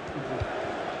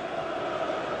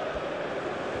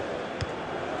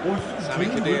 Sami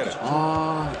Khedira.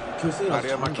 아 결승이라서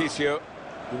Mario Marchisio.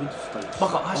 유벤투스다.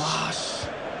 막아. 아씨.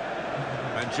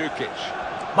 Mandzukic.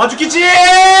 마주키치!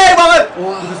 막아!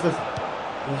 와. 됐어. 와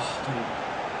다행이다.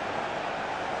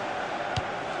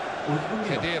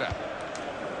 Khedira.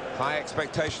 High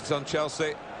expectations on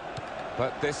Chelsea,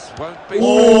 but this won't be. 오,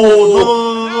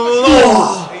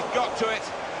 He's got to it,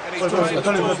 and he's trying to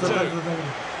ball too.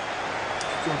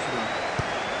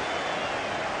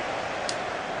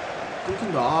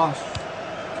 끊긴다.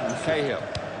 Cahill.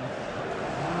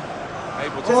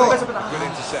 Able to make a good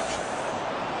interception.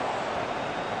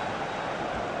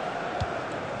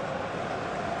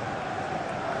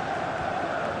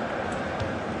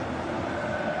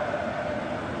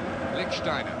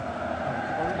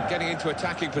 Lichtsteiner. Getting into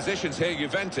attacking positions here,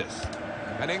 Juventus.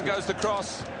 And in goes the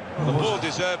cross. The ball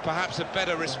deserved perhaps a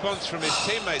better response from his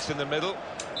teammates in the middle.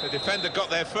 The defender got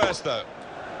there first, though.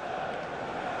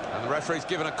 And the referee's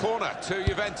given a corner to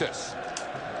Juventus.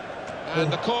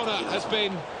 And the corner has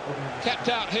been kept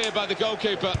out here by the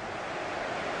goalkeeper.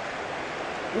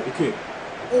 오케이.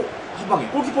 한 방에.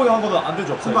 골키퍼가 한 거는 안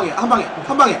되죠. 한 방에. 한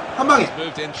방에.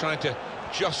 Moved in trying to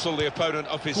jostle the opponent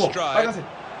off his stride. 빨간색.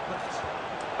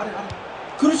 아래.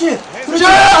 그렇지.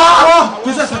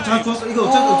 괜찮아. 잘 좋았어. 이거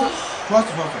좋았어.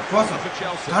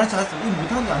 잘했어. 이거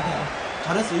못하는 게 아니야.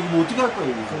 잘했어. 이거 뭐 어떻게 할 거야,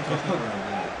 이거.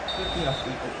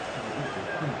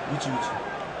 위치.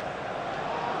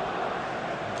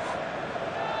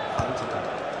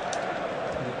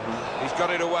 He's got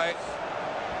it away.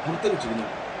 물 때렸지 그냥.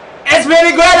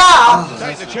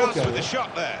 Take the chance with the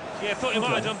shot there. Yeah, thought he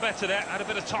might have done better there. Had a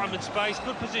bit of time and space.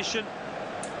 Good position.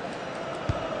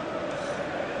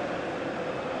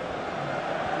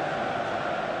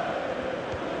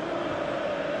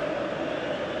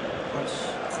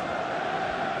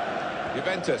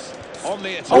 Juventus on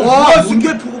the attack. 와,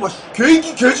 문개 보고 봐.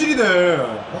 개인기 개질이네.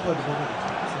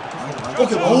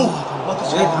 오케이. 오.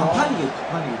 제 간판이게.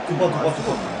 두번 맞아?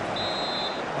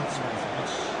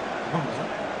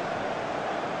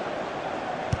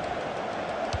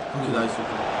 오케이, 나이스.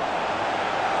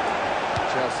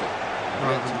 Chelsea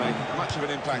yet to make much of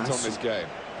an impact on this game.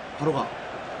 바로 가.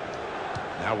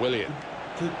 Now Willian.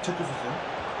 체크 썼어요?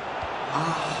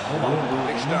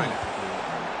 Lichtsteiner.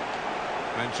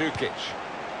 Mandzukic.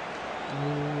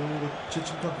 제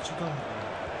침투.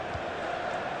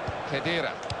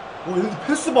 Khedira. 여기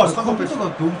패스 봐.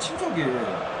 컴퓨터가 너무 침착해.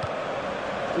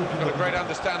 Got a great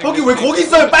understanding. 거기 왜 거기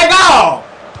있어요? 빨강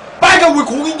왜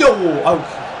거기 있냐고. 아유.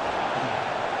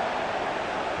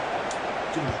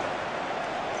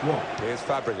 좋아. Here's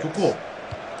Fabregas. 좋고.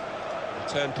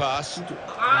 Turn pass.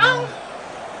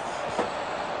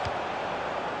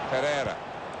 Pereira.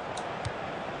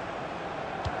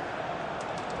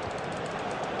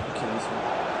 오케이, 나이스.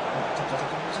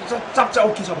 잡자.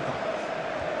 오케이, 잡았다.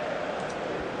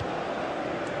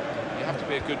 You have to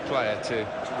be a good player to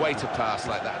wait a pass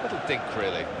like that. A little think,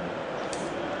 really.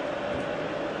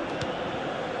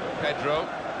 Pedro.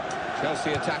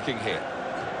 Chelsea attacking here.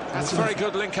 That's a very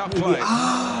good link-up play.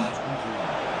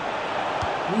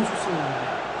 너무 좋습니다.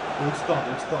 엑스다.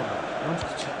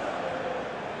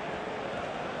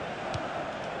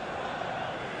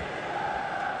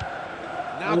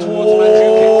 Now towards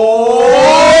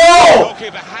Mandzukic.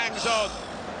 Goalkeeper hangs on.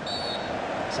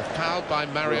 It's a foul by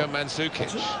Mario Mandzukic.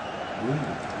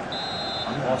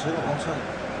 제가 멈춰야 돼.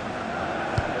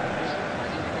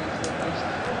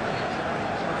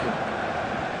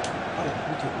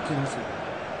 오케이, 나이스.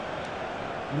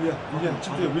 윌리안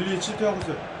침투해. 윌리 침투하고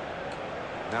있어요.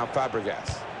 Now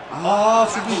Fabregas.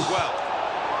 수비.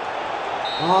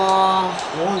 Well,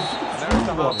 수비 there's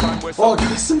the half-time whistle.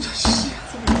 결승전 씨.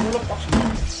 수비 졸라 빡치네.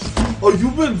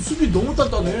 유벤 수비 너무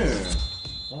단단해.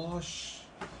 씨.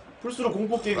 풀스로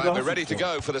공포 게임도 Right, 할 we're 수 ready to 있죠.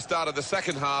 go for the start of the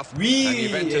second half. And 위에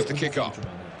Juventus to kick off.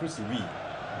 플스 위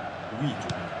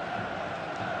쪽.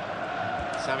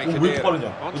 Sami 왜 이렇게 Khedira 빠르냐?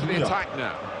 onto the 누구냐? attack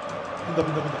now. 빈다.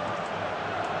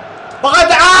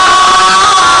 막았다.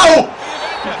 아우!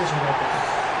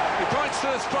 He points to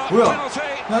the spot. 뭐야? Penalty.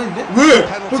 아닌데? 왜?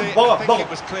 Penalty. I 막아. think it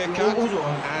was clear cut. 너무 좋아.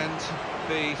 And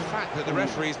the fact that the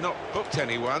referee's not booked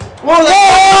anyone.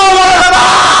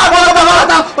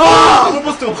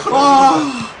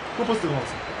 골포스트가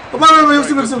Very good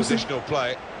역습. positional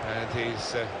play, and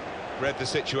he's read the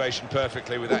situation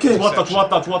perfectly with that Okay. interception.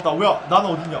 좋았다. 왜? 나는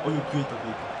어딨냐? 여기 뒤에 있다.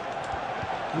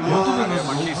 Mario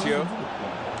Marchisio.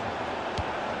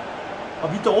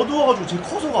 밑에 어두워가지고 제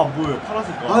커서가 안 보여요.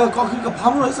 파란색깔. 그러니까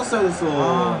밤으로 했었어야 됐어.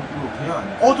 이거 그냥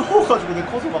아니야. 어두워가지고 내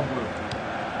커서가 안 보여.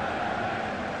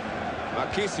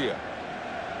 Marchisio.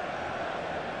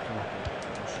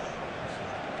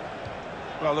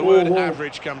 Well, the word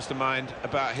average comes to mind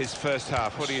about his first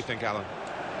half. What do you think, Alan?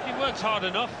 He worked hard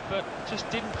enough, but just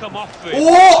didn't come off for him.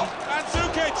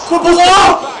 Mandzukic! 골포스트!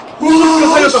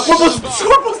 살렸다.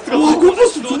 골포스트가.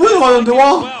 골포스트 두 번이나 맞았는데 와.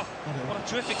 Well, what a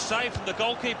terrific save from the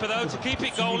goalkeeper though to keep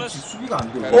it goalless. 수비가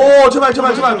안 돼. 오 제발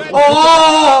제발 제발.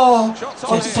 Shots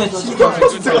on on 진짜 hit. 진짜 Very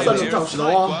good 진짜 save 진짜 here. 진짜.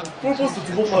 Straight 와. one. 골포스트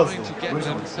 2번 맞았어. To get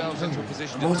themselves into a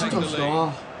position to 와 take 진짜 the 진짜. lead.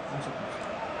 와.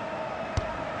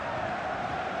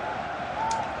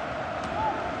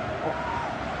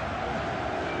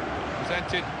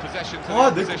 Presented possession to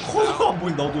아, the 내 opposition 커서가 now. 안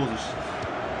보인다, 어두워서. 씨.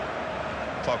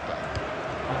 Pogba.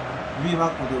 위에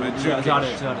맞고 제 제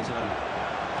아래.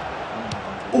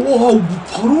 오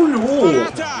바로 올려.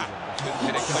 Morata. Didn't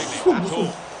hit it cleanly at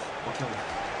all.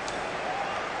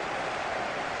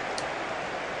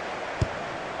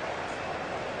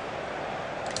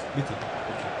 밑에.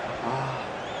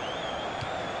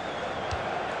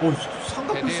 오,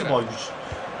 상각 패스 봐, 이거. 씨.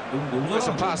 너무 It's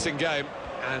a 잘하는데. passing game,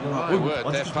 and Yeah. my Oh, word,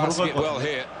 they're 완전 passing it 바로 갈 well 것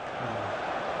here.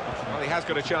 Well, he has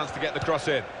got a chance to get the cross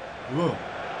in. 뭐야?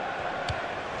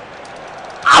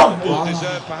 Will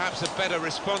deserve perhaps a better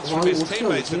response from Wow, his what's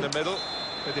teammates in that? the middle.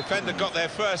 The defender got there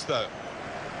first, though.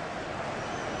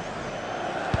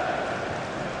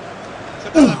 It's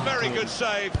another very good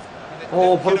save.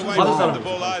 Oh, Didn't get 바로 away 맞은 from 사람. the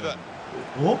ball either.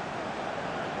 어?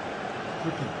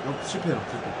 실패해라.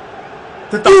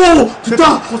 됐다. 오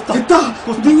됐다. 됐다.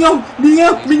 민영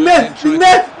민맨.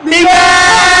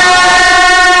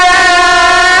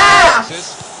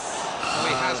 Well,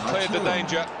 he has cleared the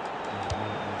danger.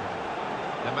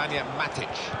 Nemanja Matic.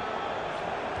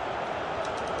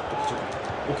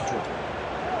 오케이, 좋아.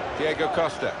 Diego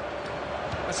Costa.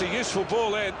 That's a useful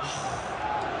ball in.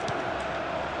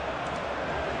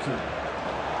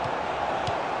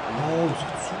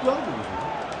 수비하는 거 보세요.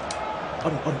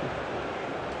 아래.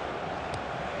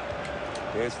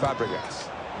 Here's Fabregas.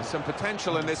 There's some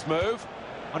potential in this move.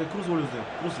 아래 크로스 올려주세요.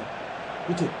 크로스.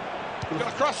 밑에. Got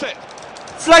to cross it.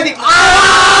 슬라이딩.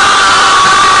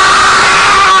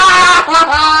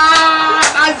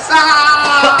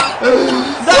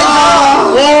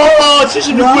 와,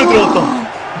 76분에 들어갔다.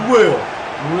 누구예요?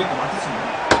 모르겠다.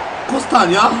 맞았습니다. 코스타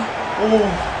아니야? And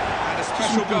a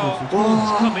special goal.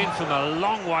 It's come in from a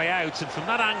long way out, and from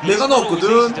that angle, 내가 it's not always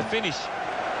넣었거든. easy to finish.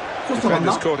 코스타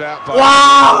맞나? Defenders caught out by.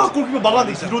 와, 골키퍼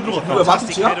막았는데 뒤로 들어갔다. 뭐야,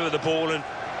 Fantastic 마티치야? header of the ball, and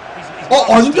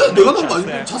he's 아닌데? 내가 넣은 거 chance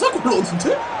아닌데? there. 자살골 넣었는데?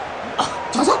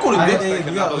 아니, 자살골인데? Take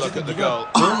another look at the goal.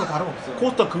 그런 거 다름없어.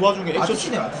 코스타 그 와중에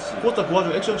액션치. 마티치네, 마티치. 코스타 그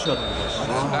와중에 액션치 하는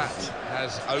거야. That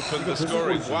has opened the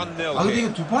scoring 1-0 아 근데 here.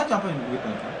 이거 두 판인지 한 판인지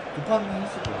모르겠다니까. 두판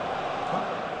했을 거야.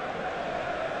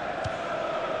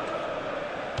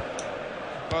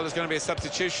 Well, there's going to be a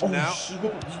substitution now. 씨,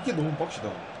 이게 너무 빡시다.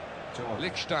 제가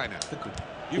Lichtsteiner. 태클.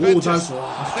 오 Juventus. 잘했어.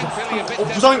 I think feeling a bit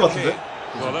부상인 것 desperate 같은데? here.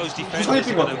 Well, those defenders 부상이 are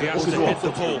뛴것 going to be 같아. asked to 좋아. hit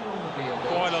the ball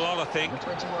quite a lot, I think.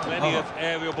 Plenty of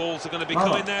aerial balls are going to be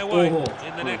coming their way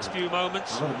in the next few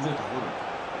moments. 나가도 무조건 다 걸어.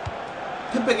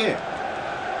 템백에.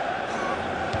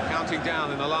 Counting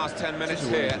down in the last 10 minutes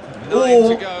here. Oh. 9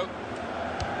 to go.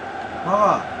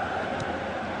 막아.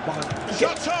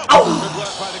 Shot top. Good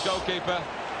work by the goalkeeper.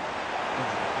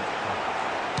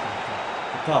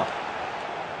 좋다.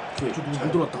 오케이.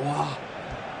 못 들어왔다. 와.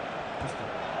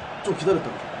 좀 기다렸다.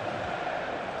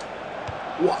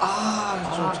 와,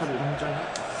 좀 차를 너무 짧아.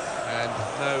 And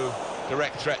no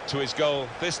direct threat to his goal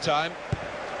this time.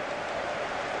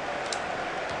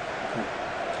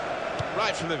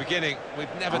 Right from the beginning,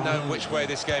 we've never known which way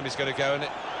this game is going to go, and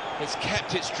it's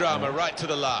kept its drama right to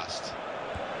the last.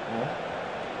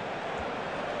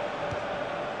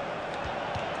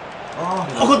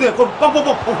 근데 빵빵빵.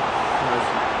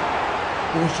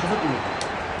 오, 자살골.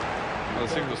 Well,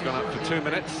 the signal's gone up for 2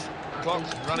 minutes. Clock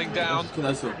running down. 오케이,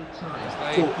 나이스. As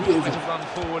they try to run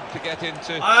forward to get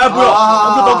into. 아, 뭐야?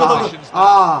 넘겨.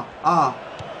 아하.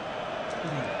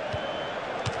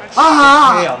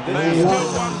 안 돼. They're still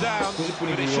one down,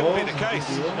 but it shouldn't be the case.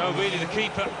 No, really, the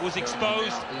keeper was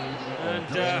exposed,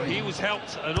 and he was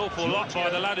helped an awful lot by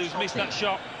the lad who's missed that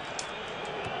shot.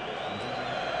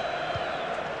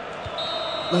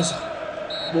 나이스.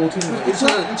 뭐 어떻게 된 거야?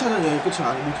 1차전 예, 끝이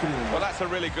아니 못 틀리는 Well, 거야. that's a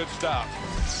really good start.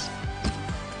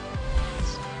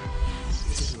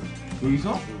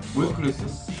 여기서 월드 클래스?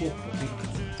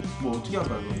 뭐 어떻게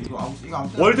할까 이거? 이거 아무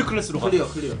월드 클래스로 가. 클리어.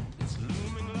 클리어.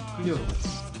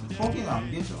 포기는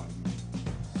안 되죠.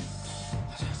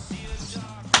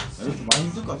 이거 좀 많이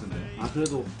힘들 것 같은데. 아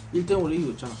그래도 1대0으로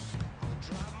이기고 있잖아.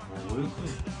 월드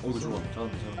클래스. 이거 좋아.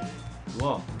 잘한다.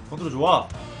 좋아. 컨트롤 좋아.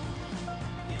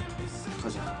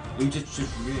 가자. 이거 진짜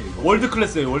중요해 이거. 월드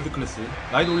클래스예요. 월드 클래스.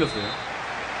 난이도 올렸어요.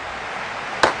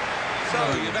 So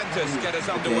Juventus get us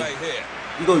underway here.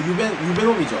 이거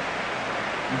유벤홈이죠.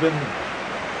 유벤.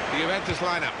 The Juventus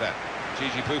lineup then.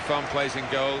 Gigi Buffon plays in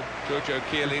goal. Giorgio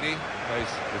Chiellini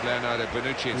plays with Leonardo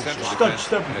Bonucci in central defence.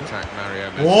 In attack, Mario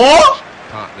Mendes.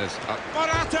 partners up.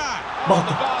 Morata!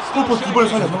 막았다. 골포스트 이번에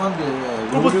살렸어.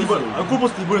 죄송한데 골포스트 이번에, 아,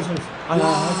 골포스트 이번에 살렸어.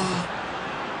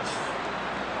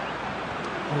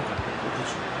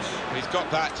 He's got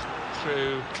that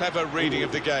through clever reading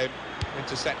of the game,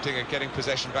 intercepting and getting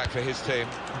possession back for his team.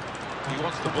 He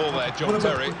wants the ball there, John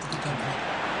Terry.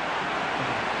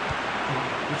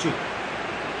 그렇지.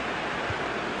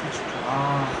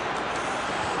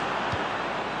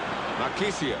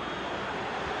 Marquisio.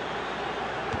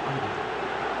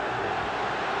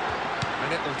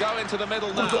 And it'll go into the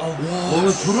middle now.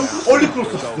 와 저런 얼리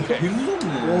크로스. 개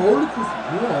무섭네. 얼리 크로스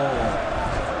뭐야?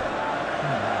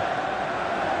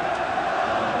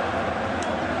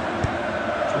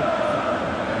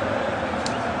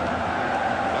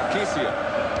 Marquisio.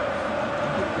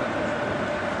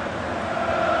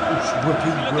 If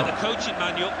you look at the coaching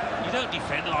manual, you don't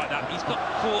defend like that. He's got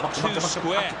caught too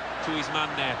square to his man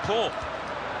there. Poor.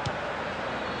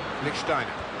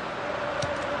 Lichtsteiner.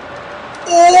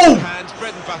 오! Hands,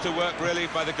 bread and butter work really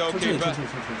by the goalkeeper,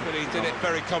 but he did it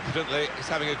very competently. He's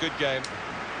having a good game.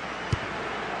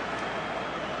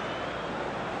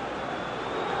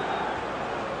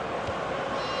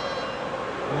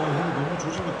 와, 형이 너무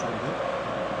조심력 좋은데?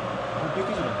 한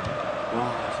뺏기질 않네. 와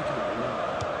새끼들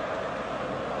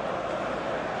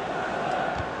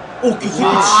오, 개새끼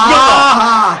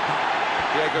지렸다!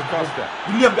 Diego Costa.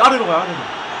 윌리엄 아래로 가요,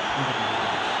 아래로.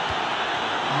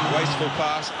 Wasteful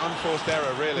pass, unforced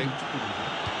error really.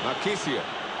 Marquisio.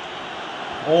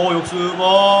 역습,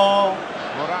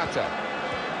 Morata.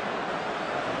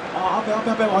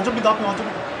 앞에, 완전 빈다, 앞에 완전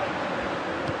빈다.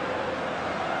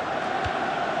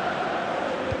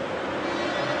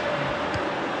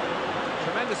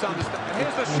 Tremendous understanding.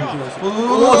 Here's the shot.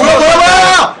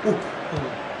 뭐야!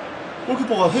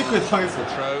 골키퍼가 페이크에 당했어.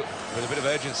 Throw with a bit of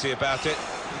urgency about it.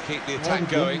 Keep the attack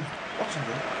going.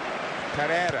 빡친데?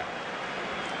 Carrera.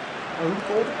 여기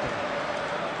또 어렵다.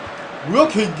 뭐야,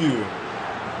 개인기.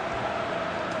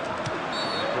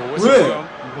 왜?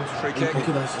 Free kick.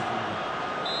 오케이 나이스.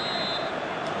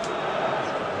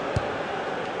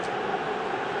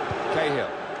 Cahill.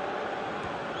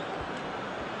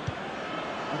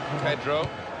 Pedro.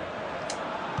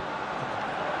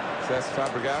 Cesc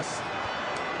Fabregas.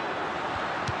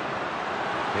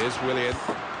 Here's Willian.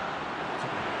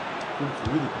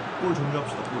 골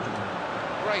정리합시다, 골 정리.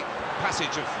 Great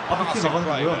passage of 앞에 키 passing 나가는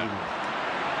play 거야? there.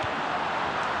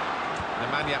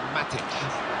 Nemanja Matic.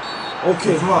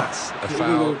 오케이 좋아. A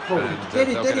foul, and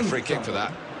they'll get a free kick for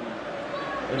that.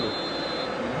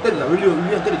 때리자.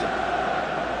 윌리엄 때리자.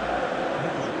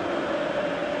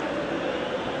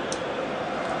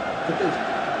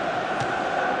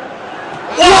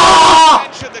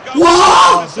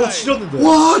 와! 지렸는데.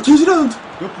 와 개지렸는데.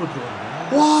 옆으로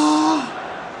들어갔네. 와.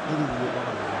 여기 위에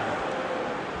막았네.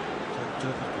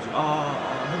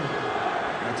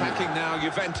 Attacking now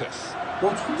Juventus.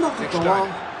 와 존나 아깝다.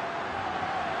 Lichtsteiner.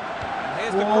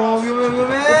 Here's the 와 cross.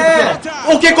 위험해.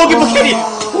 오케이, 골키퍼 캐리.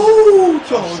 오,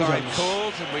 Offside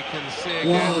called, and we can see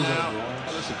again now.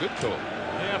 Oh, that's a good call.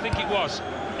 Yeah, I think it was.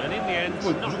 And in the end,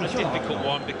 not a difficult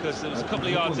one because there was a couple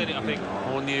of yards in it, I think.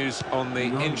 More news on the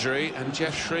injury, and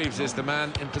Jeff Shreves is the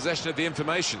man in possession of the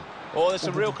information. Oh, there's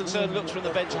some real concern looks from the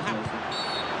bench.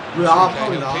 왜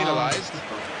Cahill 아파이다. penalised.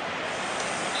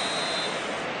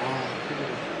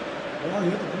 와,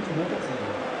 얘도 공격 못 봤어.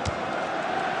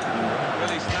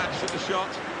 Really snatched at the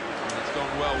shot, and it's gone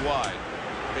well wide.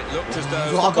 It looked as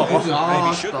though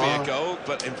maybe should be a goal,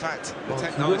 but in fact the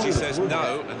technology says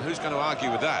no, and who's going to argue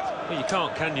with that? Well, you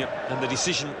can't, can you? And the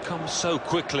decision comes so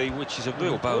quickly, which is a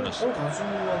real bonus.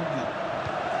 단순한 게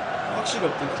확실히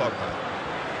없대.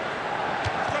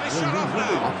 Got his shot off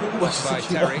now. 아 보고 봤어. By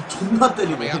Terry. 존나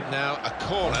Coming 때리네. up now, a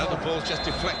corner. The ball's just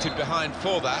deflected behind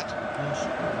for that.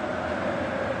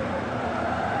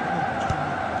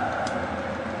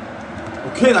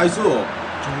 오케이 나이스.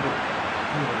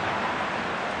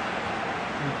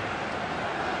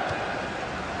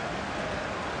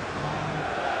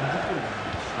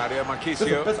 Mario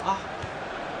Marquisio. 뺏어. 아,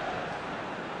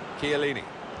 Chiellini.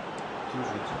 뒤로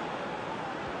주겠지.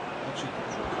 확실히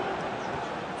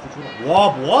뒤로 줘.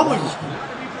 와, 뭐하노 이거?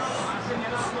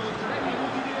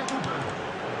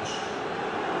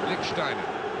 Lichtsteiner.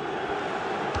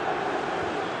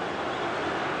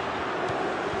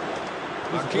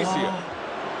 Marquisio.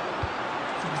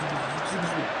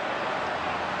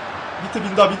 밑에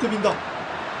빈다, 밑에 빈다.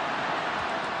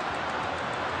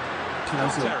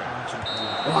 나이스. Terry.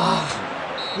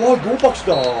 와 너무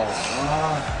빡시다.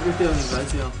 1대0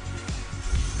 나이스야.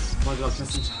 마지막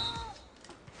결승차.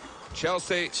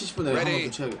 Chelsea 70분에 ready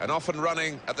한번 붙여야겠다. and off and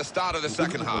running at the start of the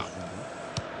second half.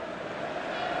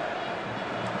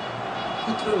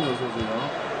 패트론이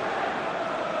어서오세요.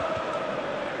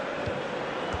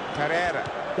 Pereira.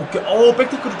 오케이.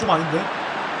 백태클은 좀 아닌데.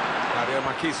 Mario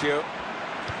Marchisio.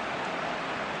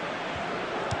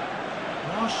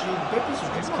 아씨, 백패스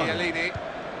It's 좀 많아. Chiellini.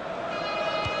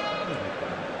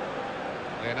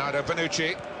 Leonardo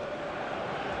Bonucci.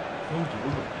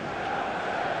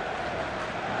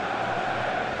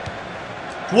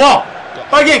 좋아.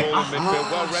 빨갱. Ball in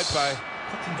midfield, well read by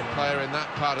the player in that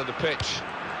part of the pitch.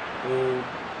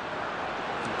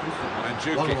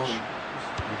 Mandzukic.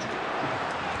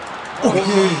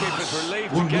 Keeper's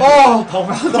relieved to get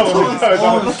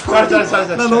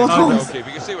잘잘잘잘. 나 너무 처음 goalkeeper.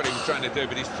 You can see what he was trying to do,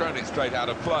 but he's thrown it straight out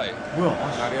of play. 뭐야?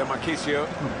 Mario Marchisio.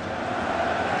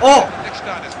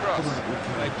 Lichtsteiner's cross.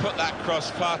 They put that cross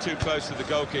far too close to the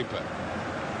goalkeeper.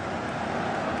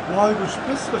 와 이거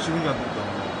패스가 진행이 안 된다.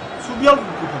 수비하기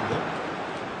급한데?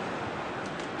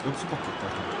 역습밖에 없다.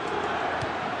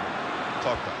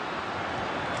 Pogba.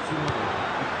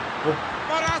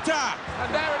 Morata!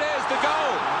 And there it is, the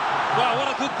goal! Well, what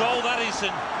a good goal that is,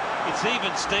 and it's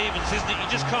even Stevens, isn't it? You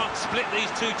just can't split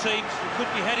these two teams. We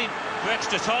could be heading for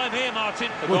extra time here, Martin.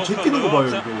 A goal from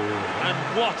Morata, and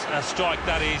what a strike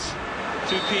that is.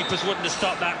 Two keepers wouldn't have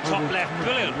stopped that top left.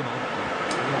 Brilliant.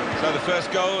 So the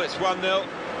first goal, it's 1-0.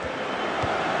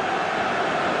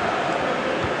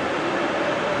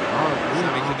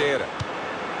 Sami Khedira.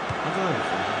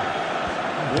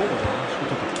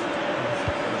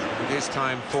 It is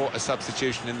time for a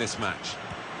substitution in this match.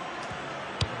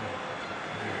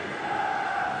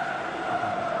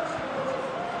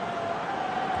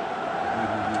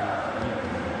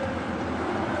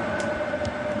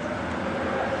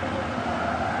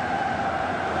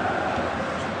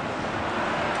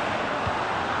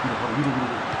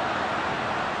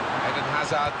 Eden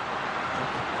Hazard.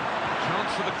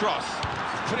 Chance for the cross.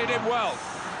 Put it in well.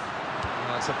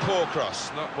 That's a poor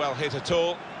cross, not well hit at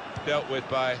all. Dealt with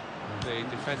by the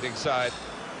defending side.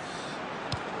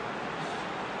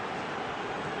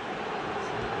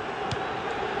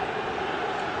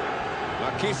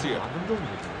 Marchisio.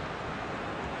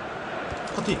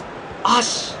 커팅.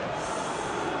 아씨.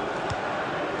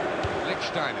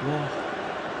 Lichtsteiner.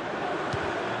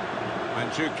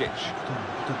 Mandzukic.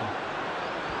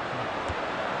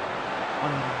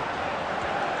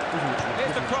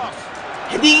 Here's the cross.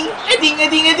 헤딩. Goalkeeper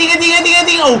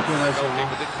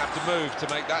didn't have to move to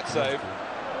make that save.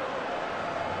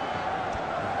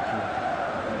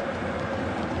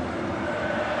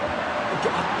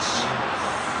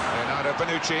 Leonardo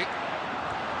Bonucci.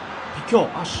 비켜.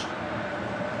 아씨.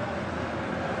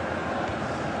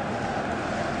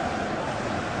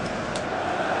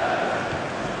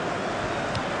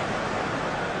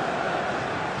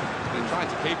 They tried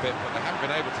to keep it, but they haven't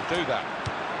been able to do that.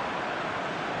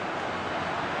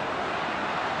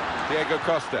 Diego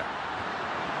Costa.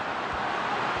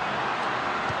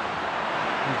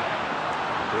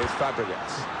 Here's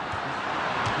Fabregas.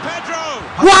 Pedro!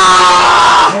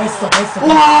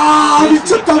 와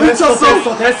미쳤다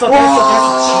미쳤어. 됐어. 와.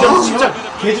 진짜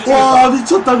와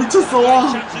미쳤다 와.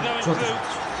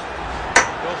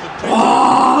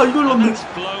 와 이걸 넣네.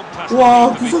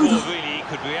 와 구석이 졌어.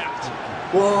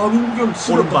 와 민국 형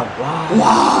진짜. 오른발.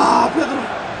 와 페드로.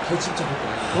 진짜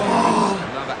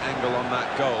Another angle on that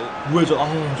goal. 우회전.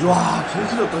 와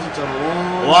개지렸다 진짜로.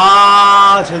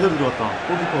 와 제대로 들어왔다.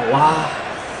 골키퍼. 와.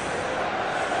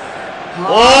 오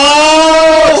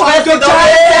발격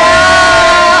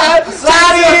잘했다.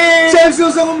 쌀이 챔스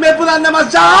우승은 몇 분 안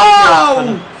남았죠.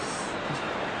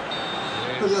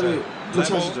 회장님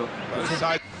교체하시죠.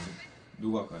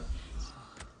 누구 할까요?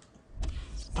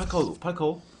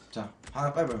 팔카오. 자,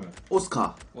 하나 빨리.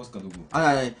 오스카. 오스카 누구?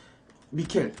 아니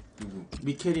미켈. 누구?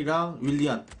 미켈이랑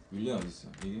윌리안. 윌리안 어디 있어?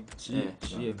 이게?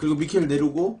 예. 그리고 미켈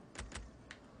내리고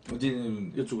어디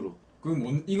내리는데? 이쪽으로.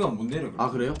 그럼 이건 못 내려. 아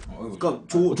그래요? 그러니까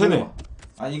되네.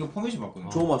 아니 이거 포메이션 바꾸는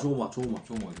거. 조마. 조모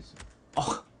어디 있어?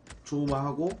 조마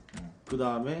하고 그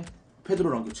다음에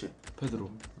페드로랑 교체.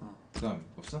 페드로. 그다음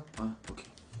없어? 아 오케이.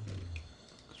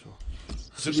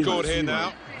 Have scored here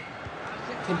now.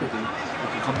 템페드.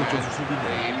 감독 전수 수비.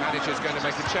 The manager's going to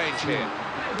make a change here.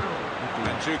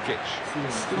 Mandzukic.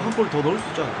 이거 한 골 더 넣을 수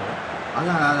있지 않을까요?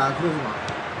 아니야 그러지 마.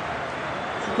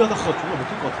 수비하다가 정말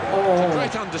못할 것 같아.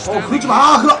 Great understanding. 그러지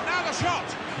마. Now the shot.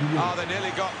 Oh, they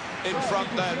nearly got in front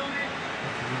then.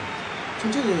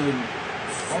 천천히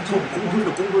공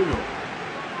돌려.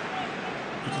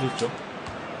 붙어있죠.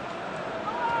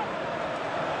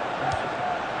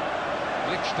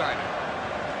 Lichtsteiner.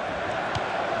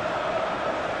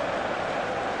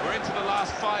 We're into the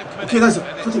last 5 minutes, Okay, nice.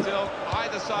 and it's still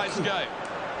either side's game.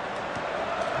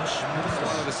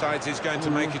 One of the sides is going to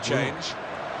make a change.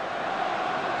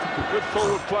 Good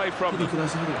forward play from them.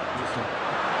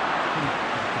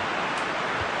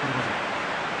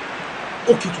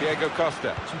 오케이. Diego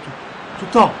Costa.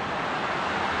 좋다.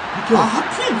 미켈. 아,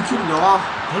 하필 미켈이냐. 와.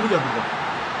 달리기 안 된다.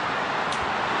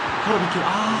 바로 미켈.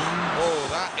 Oh,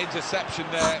 that interception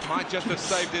there might just have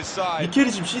saved his side.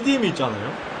 미켈이 지금 CDM에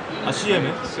있잖아요. 아, CM에.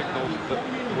 Signal that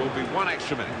will be one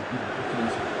extra minute.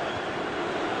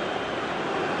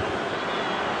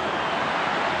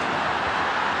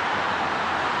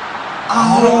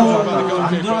 안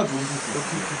들어가도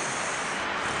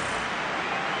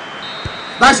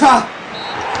나이스! And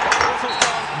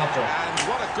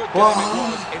what a good game it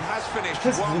was. It has finished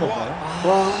 1-1.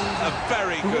 A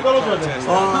very good contest.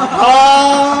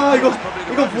 아, 이거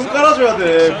분 깔아줘야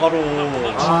돼, 바로.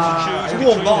 아,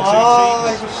 이거 없나?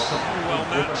 아, 이거. Well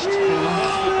matched.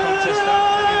 Good contest that.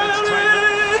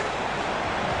 Entertainment.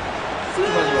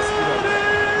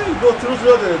 이거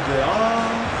들어줘야 되는데. 아,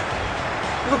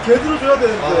 이거 개 들어줘야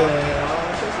되는데.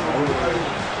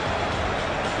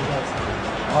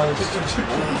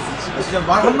 진짜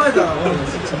말 한마디도 안 하고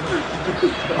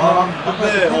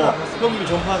근데 형님이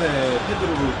전판에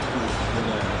패드로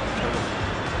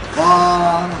와.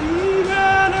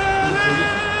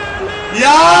 야!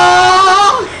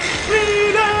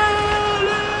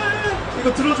 이거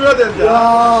들어줘야 되는데. 야.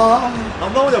 안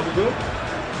나오냐 지금?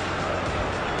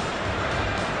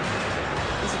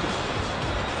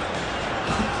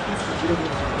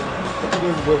 이거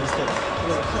뭐야 비슷하다.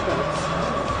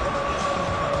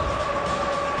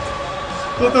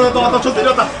 저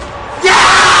때렸다. 야!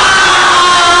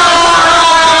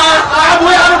 아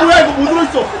뭐야 이거 못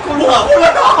들어있어. 몰라.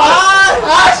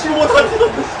 씨 이거 못 들어.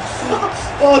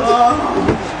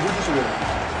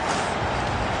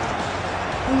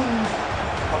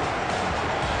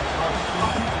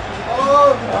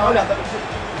 빨리 안 닿아.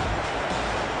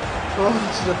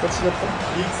 지렸다.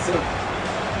 익스.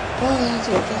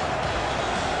 지렸다.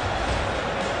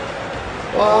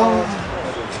 와.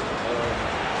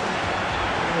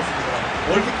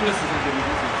 월드 클래스 선수들이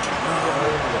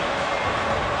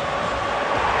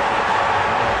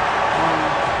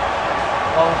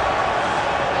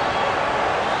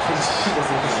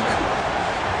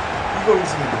이걸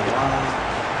우승했네.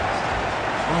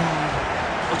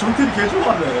 정태리 개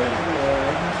좋아하네.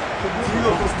 드리거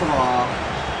포스터가.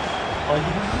 아 이거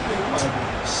힘들어.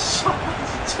 진짜.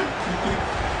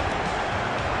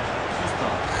 포스터.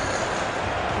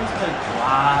 와.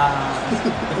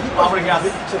 마무리가.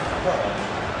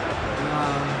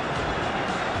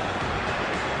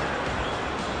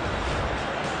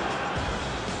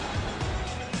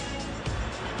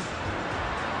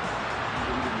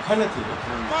 하이라이트.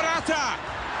 Morata.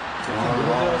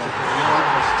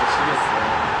 진짜 심했어.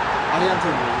 아리한테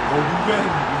뭐. 문뱅.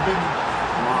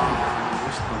 와,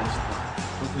 멋있다.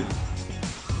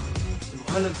 이거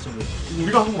하이라이트 좀. 이거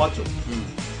우리가 한 거 맞죠?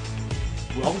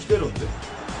 뭐 아버지 때렸는데?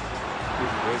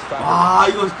 아,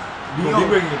 이거 민구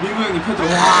형님 패드. 와.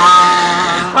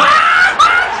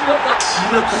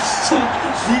 지렸다 진짜.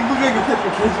 민구 형님 패드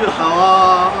개지렸다. 와.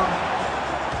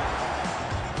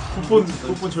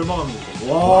 덕분 절망하는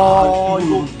거. 와,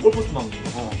 이거 골포스트 막는 거.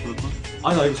 그럴까?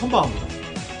 아니, 나 이거 선방한 거다.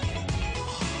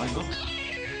 아닌가?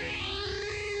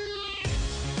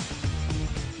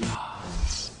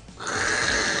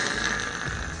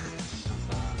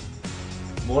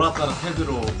 모라타는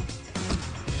헤드로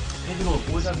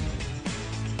꽂았네.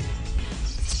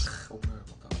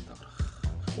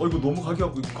 이거 너무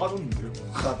가게하고 이거 까졌는데요?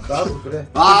 나도 그래.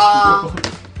 아.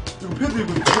 이거 패드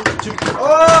이거 지금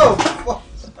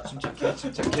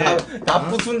침착해. 다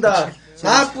부순다.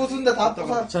 다 부순다. 다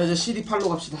부순다. 자, 이제 CD 팔로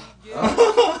갑시다.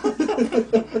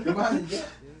 그만 이제.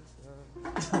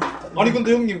 아니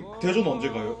근데 형님 대전 언제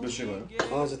가요? 몇 시에 가요?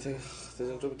 아, 이제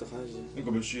대전 좀 이따 가야지.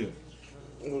 그러니까 몇 시에?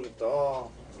 모르겠다.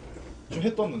 지금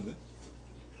해 떴는데?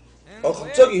 아,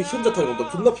 갑자기 현자 타임 온다.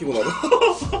 존나 피곤하네.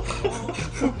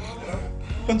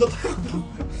 현자 타임.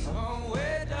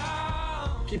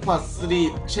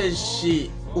 피파3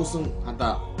 첼시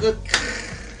우승한다. 끝.